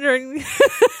wandering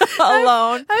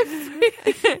alone.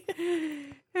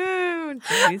 Oh,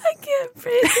 jeez. I can't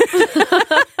breathe.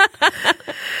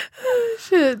 Oh,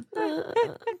 shit.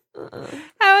 I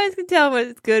always can tell when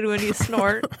it's good when you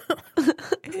snort.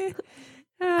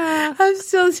 I'm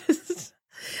still just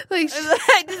like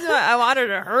I want her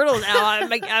to hurtle now.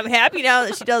 I'm happy now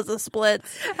that she does the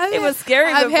splits. It was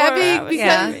scary. I'm before. happy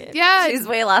because yeah. She's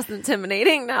way less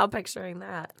intimidating now picturing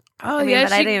that. Oh I mean, yeah,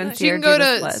 but I didn't even see she her can do go the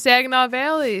to splits. Saginaw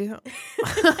Valley.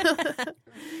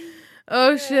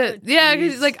 Oh shit! Yeah,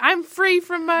 because like I'm free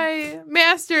from my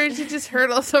master, and she just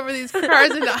hurdles over these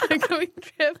cars into oncoming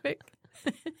traffic.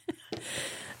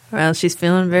 Well, she's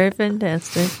feeling very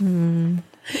fantastic.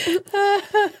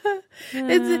 It's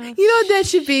what that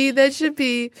should be. That should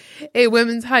be a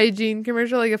women's hygiene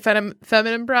commercial, like a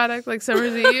feminine product, like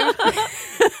Summer's Eve.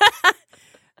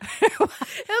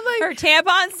 And like Her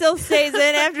tampon still stays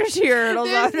in after she hurdles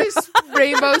there's over. these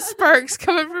rainbow sparks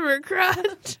coming from her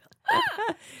crotch.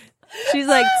 She's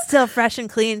like still fresh and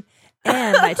clean,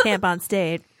 and my tampon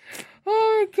stayed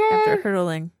Oh my god! after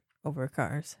hurtling over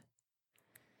cars.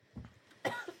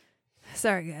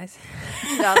 Sorry, guys.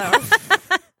 No, that was,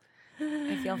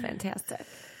 I feel fantastic.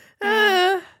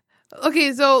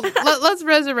 Okay, so let's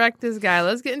resurrect this guy.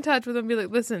 Let's get in touch with him and be like,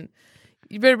 listen,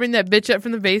 you better bring that bitch up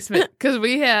from the basement because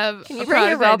we have Can you a bring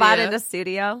your product robot idea. into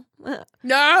studio?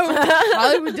 No!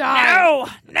 Hollywood die.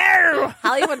 No.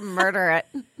 Hollywood murder it.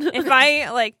 If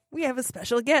I we have a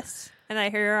special guest, and I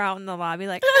hear her out in the lobby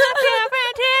like, "Oh,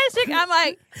 fantastic!" I'm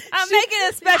like, I'm making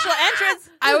a special entrance.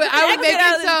 I would make Exit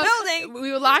out it of so this building.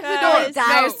 we would lock the Because door.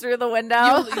 Dives No, through the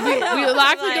window. we would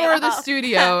lock the door of the Like,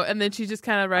 studio, and then she just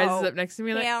kind of rises up next to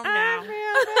me like, Hell no. "Ah,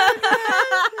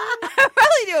 I'll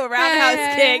probably do a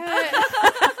roundhouse kick.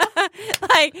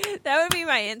 Like that would be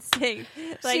my instinct.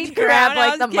 Like She'd do a grab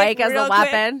like the roundhouse kick mic as a real quick.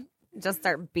 weapon. Just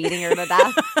start beating her to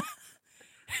death.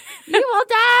 You will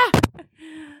die.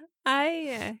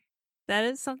 That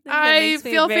is something that I makes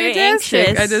me feel very fantastic.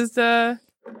 anxious. I just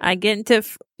I get into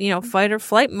fight or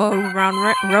flight mode around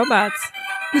robots.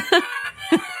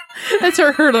 that's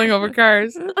her hurtling over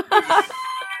cars. See,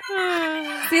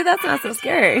 that's not so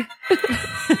scary.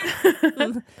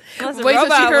 Unless a Wait till she robot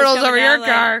was hurtles coming over your down,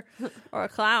 car. or a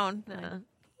clown, Yeah.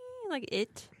 like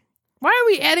it. Why are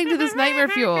we adding to this nightmare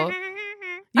fuel?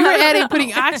 You were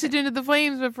putting oxygen to the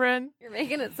flames, my friend. You're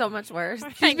making it so much worse.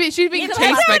 She's being It's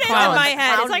chased by like- clowns. in my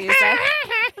head. It's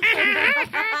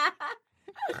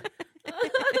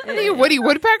like, Are you Woody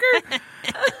Woodpecker?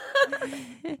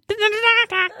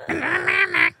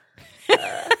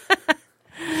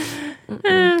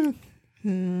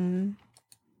 I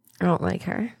don't like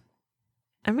her.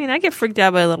 I mean, I get freaked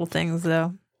out by little things,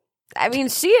 though. I mean,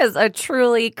 she is a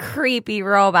truly creepy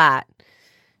robot.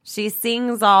 She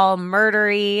sings all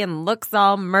murdery and looks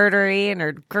all murdery, and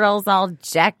her grill's all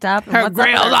jacked up. And Her what's up with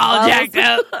grill's her all clothes? jacked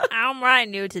up. I'm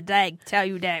writing you today to tell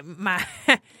you that my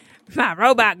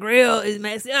robot grill is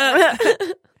messed up.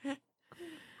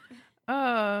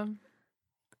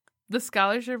 The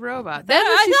scholarship robot. I That's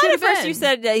what she thought should at have first been. you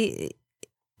said that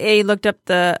he looked up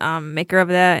the maker of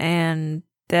that, and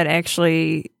that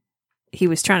actually he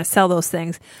was trying to sell those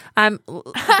things. I'm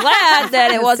glad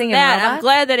that it wasn't Singing that. robot? I'm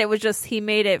glad that it was just he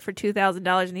made it for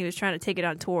 $2,000 and he was trying to take it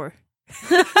on tour.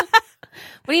 What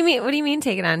do you mean? What do you mean?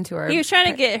 Take it on tour? He was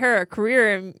trying to get her a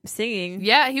career in singing.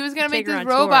 Yeah, he was gonna make Take her this on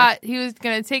tour. robot. He was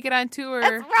gonna take it on tour.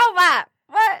 That's robot.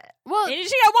 What? Well, And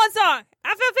she got one song.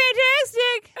 I feel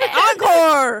fantastic.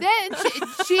 Encore. then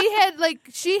she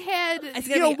had It's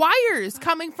gonna be- wires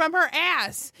coming from her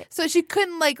ass, so she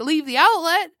couldn't leave the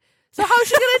outlet. So how's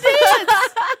she gonna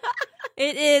dance?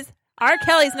 It is R.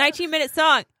 Kelly's 19-minute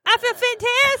song. I feel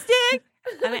fantastic.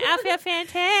 I feel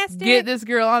fantastic. Get this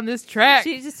girl on this track.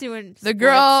 She's just doing The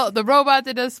robot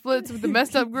that does splits with the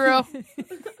messed up girl.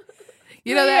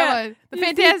 You know that one, the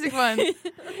fantastic one. in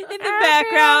the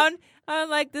background on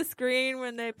the screen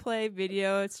when they play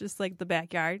video. It's just like the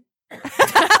backyard.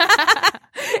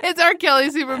 It's R. Kelly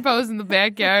superimposed in the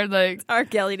backyard, R.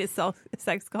 Kelly to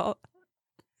sex cult.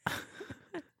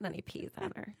 Then he pees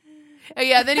on her. Oh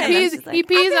yeah, then he And then pees. she's like, He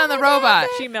pees on the robot.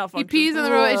 She malfunctions. He pees on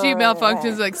the robot, and she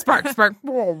malfunctions spark. That's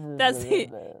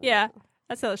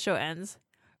how the show ends.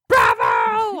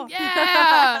 Bravo!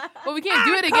 Yeah. Well, we can't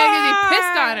do it again because he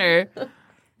pissed on her.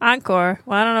 Encore.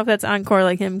 Well, I don't know if that's encore,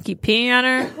 like him keep peeing on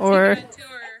her, or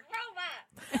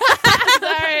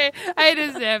Sorry, I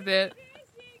just snapped it.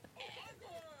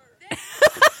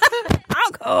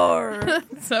 Encore.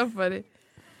 So funny.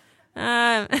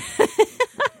 Um,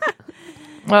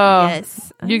 Oh,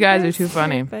 yes. you guys are too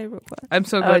funny. I'm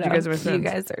so glad you guys are my You friends.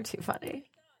 guys are too funny.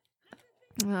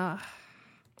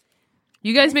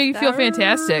 You guys make me feel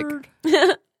fantastic.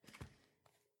 I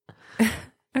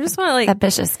just want to like. That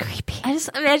bitch is creepy. I just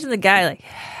imagine the guy like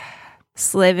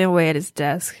slaving away at his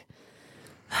desk.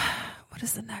 What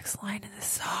is the next line in this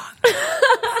song?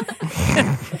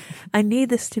 I need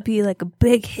this to be like a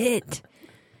big hit.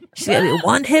 She's got to be a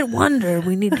one-hit wonder.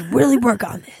 We need to really work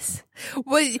on this.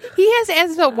 Well, he has to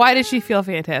answer why does she feel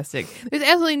fantastic? There's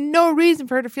absolutely no reason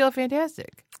for her to feel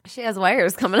fantastic. She has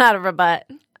wires coming out of her butt.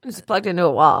 Just plugged into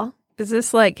a wall. Is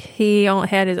this like he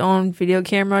had his own video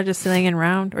camera just sitting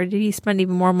around, or did he spend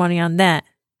even more money on that,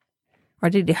 or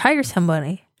did he hire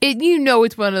somebody? You know,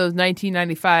 it's one of those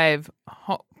 1995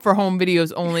 for home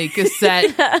videos only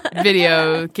cassette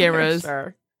video cameras.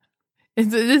 Sure.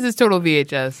 This is total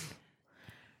VHS.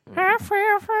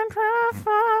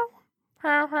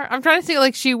 I'm trying to say it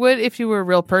like she would if she were a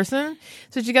real person.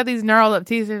 So she got these gnarled up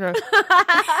teeth. Like,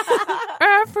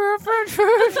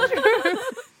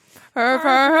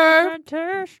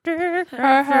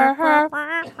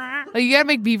 you gotta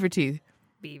make beaver teeth.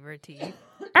 Beaver teeth.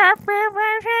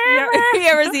 You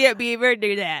ever see a beaver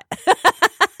do that?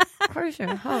 Of course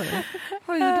you're. How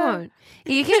are you doing?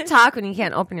 You can't talk when you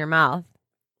can't open your mouth.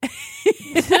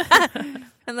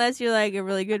 Unless you're like a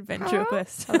really good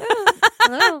ventriloquist.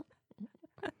 Hello.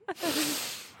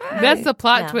 That's the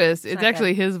plot No, twist. it's It's not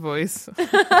actually his voice. Well,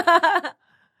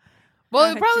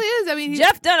 it probably is. I mean,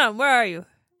 Jeff Dunham, where are you?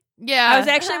 yeah. I was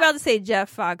actually about to say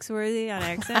Jeff Foxworthy on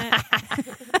accident.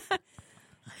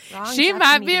 She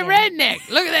might be a redneck.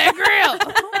 Look at that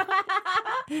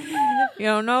grill. You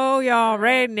don't know y'all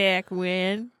redneck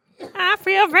win. I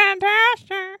feel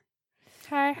fantastic.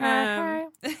 Hi.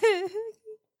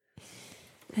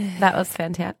 That was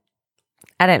fantastic.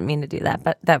 I didn't mean to do that,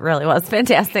 but that really was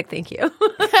fantastic. Thank you.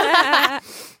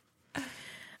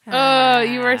 Oh,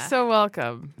 you are so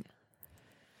welcome.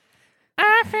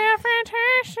 I feel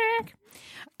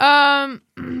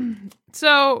fantastic.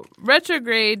 So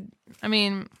retrograde. I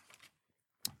mean,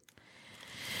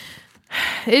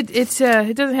 it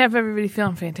doesn't have everybody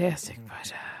feeling fantastic,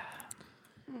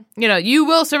 but you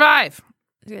will survive.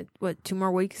 What, 2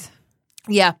 more weeks?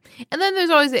 Yeah, and then there's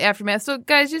always the aftermath. So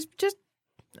guys, just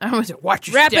I want to watch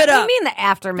your Wrap step. it up. What do you mean the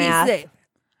aftermath? Be safe.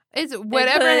 It's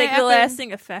whatever Like the happens.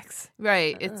 lasting effects.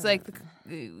 Right. It's like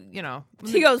She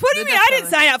goes, what do you mean? I didn't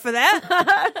sign up for that.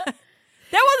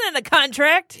 That wasn't in the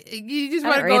contract. You just I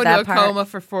want to didn't go read into a that part. coma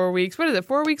for 4 weeks. What is it?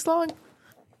 4 weeks long?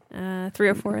 3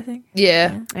 or 4, I think.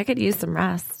 Yeah. I could use some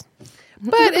rest.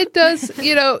 But it does,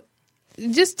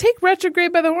 just take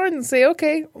retrograde by the horns and say,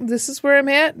 okay, this is where I'm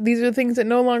at. These are the things that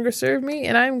no longer serve me,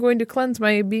 and I'm going to cleanse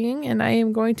my being, and I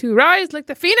am going to rise like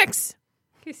the phoenix.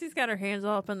 Casey's got her hands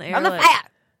all up in the air. On the like,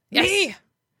 fat. Yes. Me?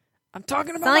 I'm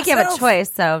talking It's about not like you have a myself. choice,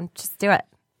 so just do it.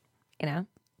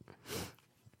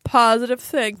 Positive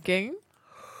thinking.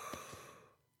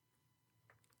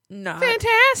 Not,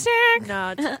 Fantastic.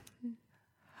 not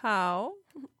how,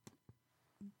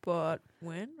 but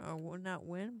when, or not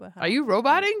when, but how. Are you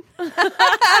roboting? I'm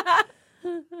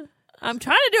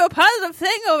trying to do a positive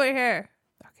thing over here.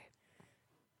 Okay.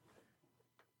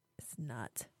 It's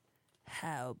not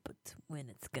how, but when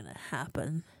it's gonna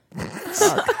happen.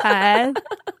 Okay.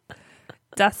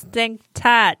 Das Ding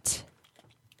tat.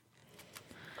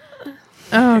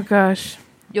 Oh, gosh.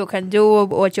 You can do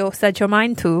what you set your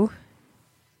mind to.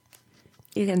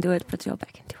 You can do it. Put your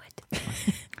back into it.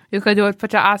 You can do it.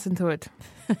 Put your ass into it.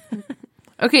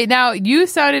 Okay, now you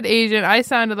sounded Asian. I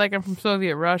sounded like I'm from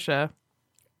Soviet Russia.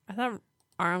 I thought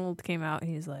Arnold came out.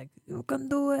 He's like, you can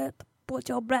do it. Put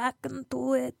your back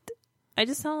into it. I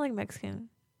just sound like Mexican.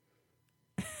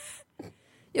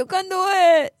 You can do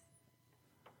it.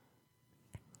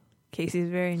 Casey's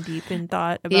very deep in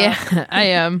thought about. Yeah, I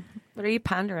am. What are you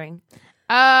pondering?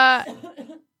 I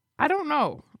don't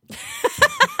know.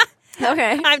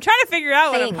 Okay. I'm trying to figure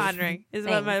out what I'm Things. pondering. Is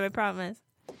what my problem is.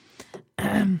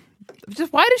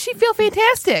 Just why does she feel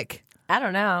fantastic? I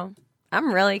don't know.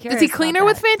 I'm really curious. Does he clean her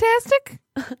about with fantastic?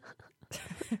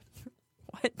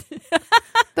 What?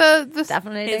 The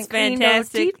Definitely It's didn't clean those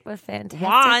fantastic. teeth with fantastic.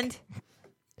 Wand.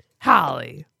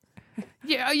 Holly.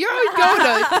 Yeah, you're always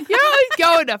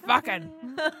going to fucking.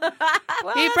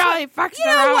 He probably fucks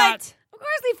the robot. Of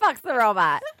course he fucks the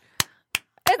robot.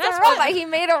 It's a robot. He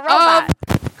made a robot.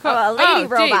 a lady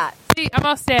robot. See, I'm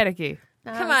all staticky.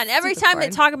 Come on. Every time they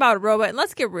talk about a robot, and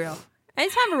let's get real.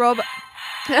 Anytime a robot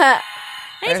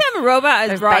is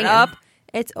there's brought banging. up,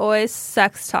 it's always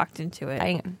sex talked into it.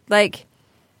 Banging. Like,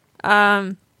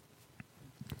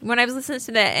 when I was listening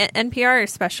to the NPR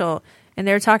special, and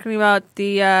they were talking about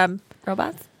the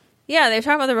Robots? yeah, they were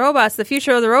talking about the robots, the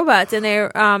future of the robots, and they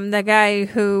the guy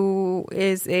who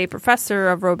is a professor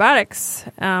of robotics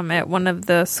at one of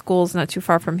the schools not too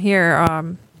far from here,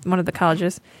 one of the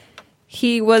colleges.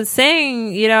 He was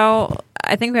saying, you know,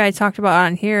 I think we had talked about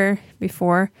on here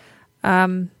before,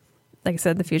 like I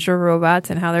said, the future of robots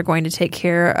and how they're going to take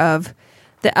care of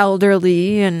the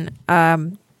elderly, and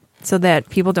so that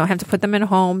people don't have to put them in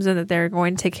homes, and that they're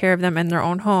going to take care of them in their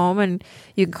own home, and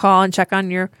you can call and check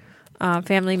on your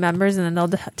family members, and then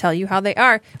they'll tell you how they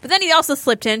are. But then he also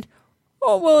slipped in,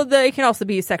 oh, well, they can also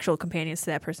be sexual companions to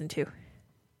that person too.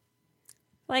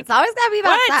 Like, It's always got to be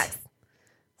about what? sex.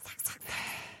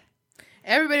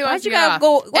 Everybody Why'd wants you to get gotta off.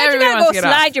 go? Why'd you Everybody gotta wants go to get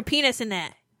off. slide your penis in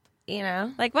that? You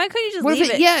know? Like, why couldn't you just What leave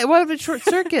if it? yeah, what if it short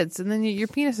circuits and then your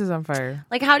penis is on fire?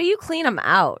 Like, how do you clean them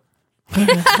out?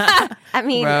 I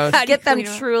mean, Gross. How do you get them clean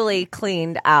 'em out? truly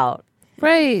cleaned out.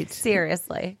 Right.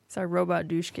 Seriously. It's our robot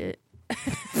douche kit.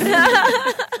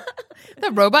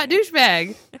 The robot douchebag.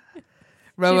 She's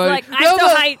Robot. like, I'm so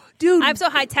high, dude. I'm so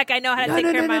high tech. I know how to take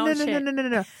care of my own shit. No.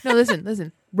 No,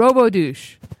 listen. Robo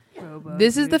douche.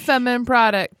 This is the feminine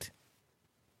product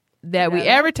that we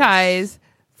advertise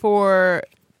for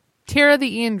Tara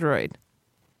the android.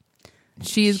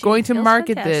 She is going to feels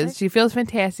market this. fantastic. She feels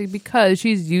fantastic because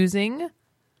she's using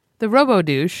the Robo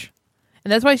douche,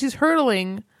 and that's why she's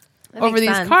hurtling That over makes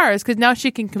these sense. cars because now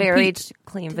she can compete. Very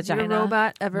clean Your vagina.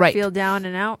 robot ever Right. feel down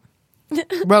and out?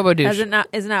 Robo douche. Has it not?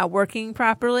 Is it not working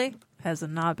properly? Has it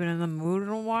not been in the mood in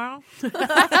a while?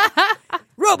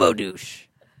 Robo douche.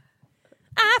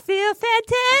 I feel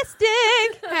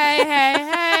fantastic. Hey,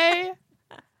 hey,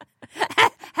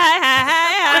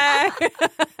 hey.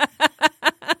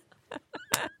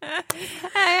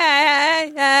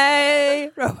 Hey.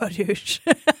 Robo douche.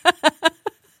 What's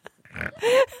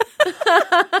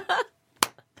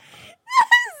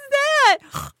that?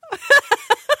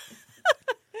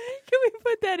 Can we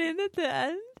put that in at the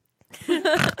end?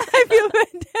 I feel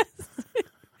fantastic.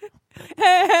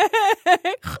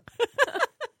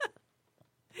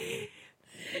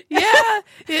 Yeah,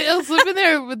 it'll slip in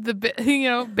there with the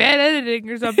bad editing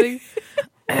or something.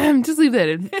 Just leave that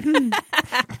in.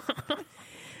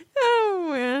 Oh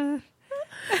man,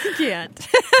 I can't.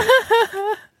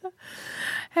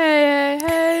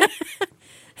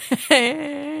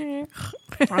 Hey.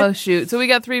 Oh shoot! So we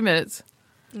got 3 minutes.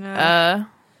 I'm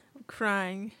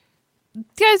crying.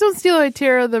 Guys, don't steal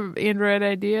Tara the android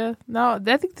idea. No,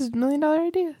 I think this is $1 million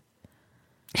idea.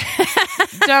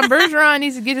 John Bergeron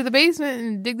needs to get to the basement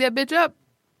and dig that bitch up.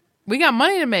 We got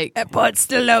money to make, It puts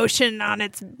the lotion on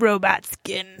its robot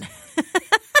skin.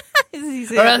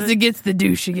 or else it gets the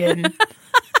douche again.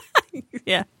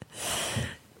 Yeah.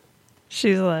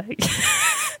 She's like,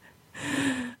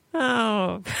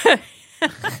 oh.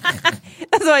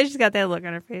 That's why she's got that look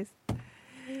on her face.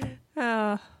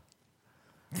 Oh.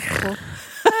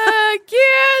 I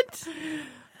can't.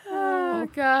 Oh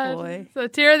God. boy. So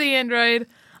Tara the android.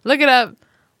 Look it up.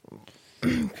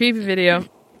 Creepy video.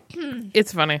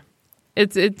 It's funny.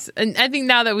 It's and I think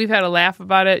now that we've had a laugh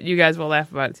about it, you guys will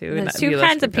laugh about it too. and There's be two less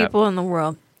kinds of creeped out. people in the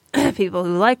world. People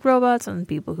who like robots and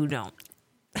people who don't.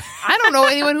 I don't know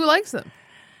anyone who likes them.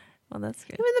 Well, that's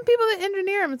good. Even the people that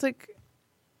engineer them, it's like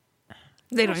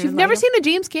They don't you've even never like seen a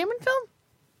James Cameron film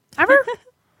ever.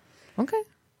 Okay. them.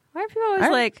 Why are people always All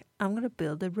right. like, I'm going to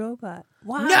build a robot?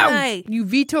 Why? No, you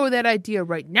veto that idea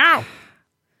right now.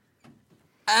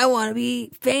 I want to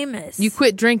be famous. You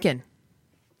quit drinking.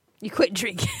 You quit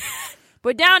drinking.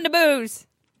 Put down the booze.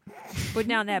 Put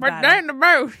down that But bottle. darn the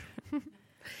booth.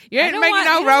 You I ain't don't making want-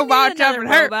 no you don't need robots up another and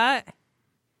hurt. robot.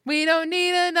 We don't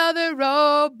need another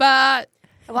robot.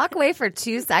 Walk away for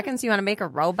 2 seconds. You want to make a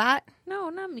robot? No,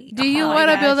 not me. Do you Oh my want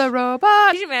to gosh. build a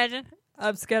robot? Could you imagine?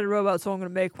 I'm scared of robots, so I'm going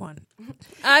to make one.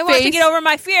 I want to Face- get over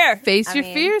my fear. Face I your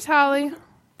mean- fears, Holly.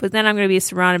 But then I'm going to be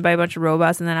surrounded by a bunch of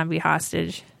robots, and then I'll be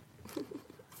hostage.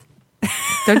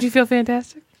 Don't you feel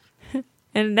fantastic?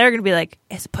 And they're going to be like,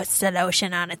 it puts the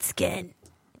lotion on its skin.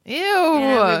 Ew. I'm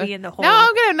gonna be in the hole. Now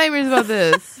I'm going to have nightmares about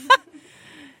this.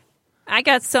 I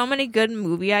got so many good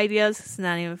movie ideas, it's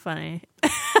not even funny.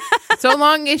 So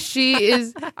long as she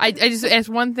is, I just asked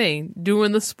one thing,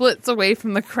 doing the splits away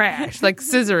from the crash, like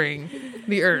scissoring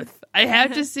the earth. I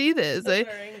have to see this.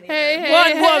 Hey,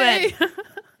 One woman.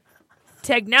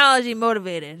 Technology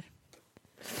motivated.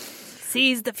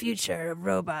 Sees the future of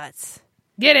robots.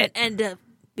 Get it. End up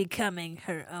becoming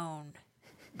her own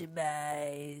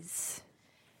demise.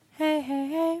 Hey.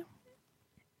 Hey,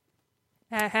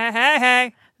 hey, hey,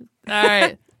 hey. All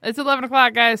right. It's 11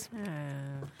 o'clock, guys.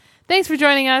 Thanks for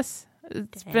joining us.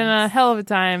 It's been a hell of a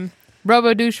time.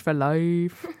 Robo douche for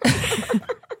life.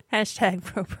 Hashtag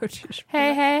ProProduce.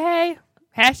 Hey, hey, hey.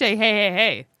 Hashtag hey, hey,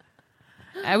 hey.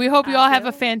 And we hope you all have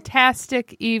a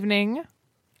fantastic evening.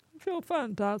 I feel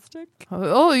fantastic.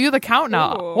 Oh, you're the count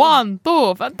now. Oh. 1,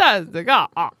 2, fantastic.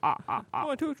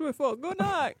 1, 2, 3, 4. Good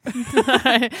night.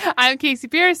 I'm Casey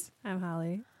Pierce. I'm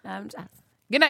Holly. I'm Jess.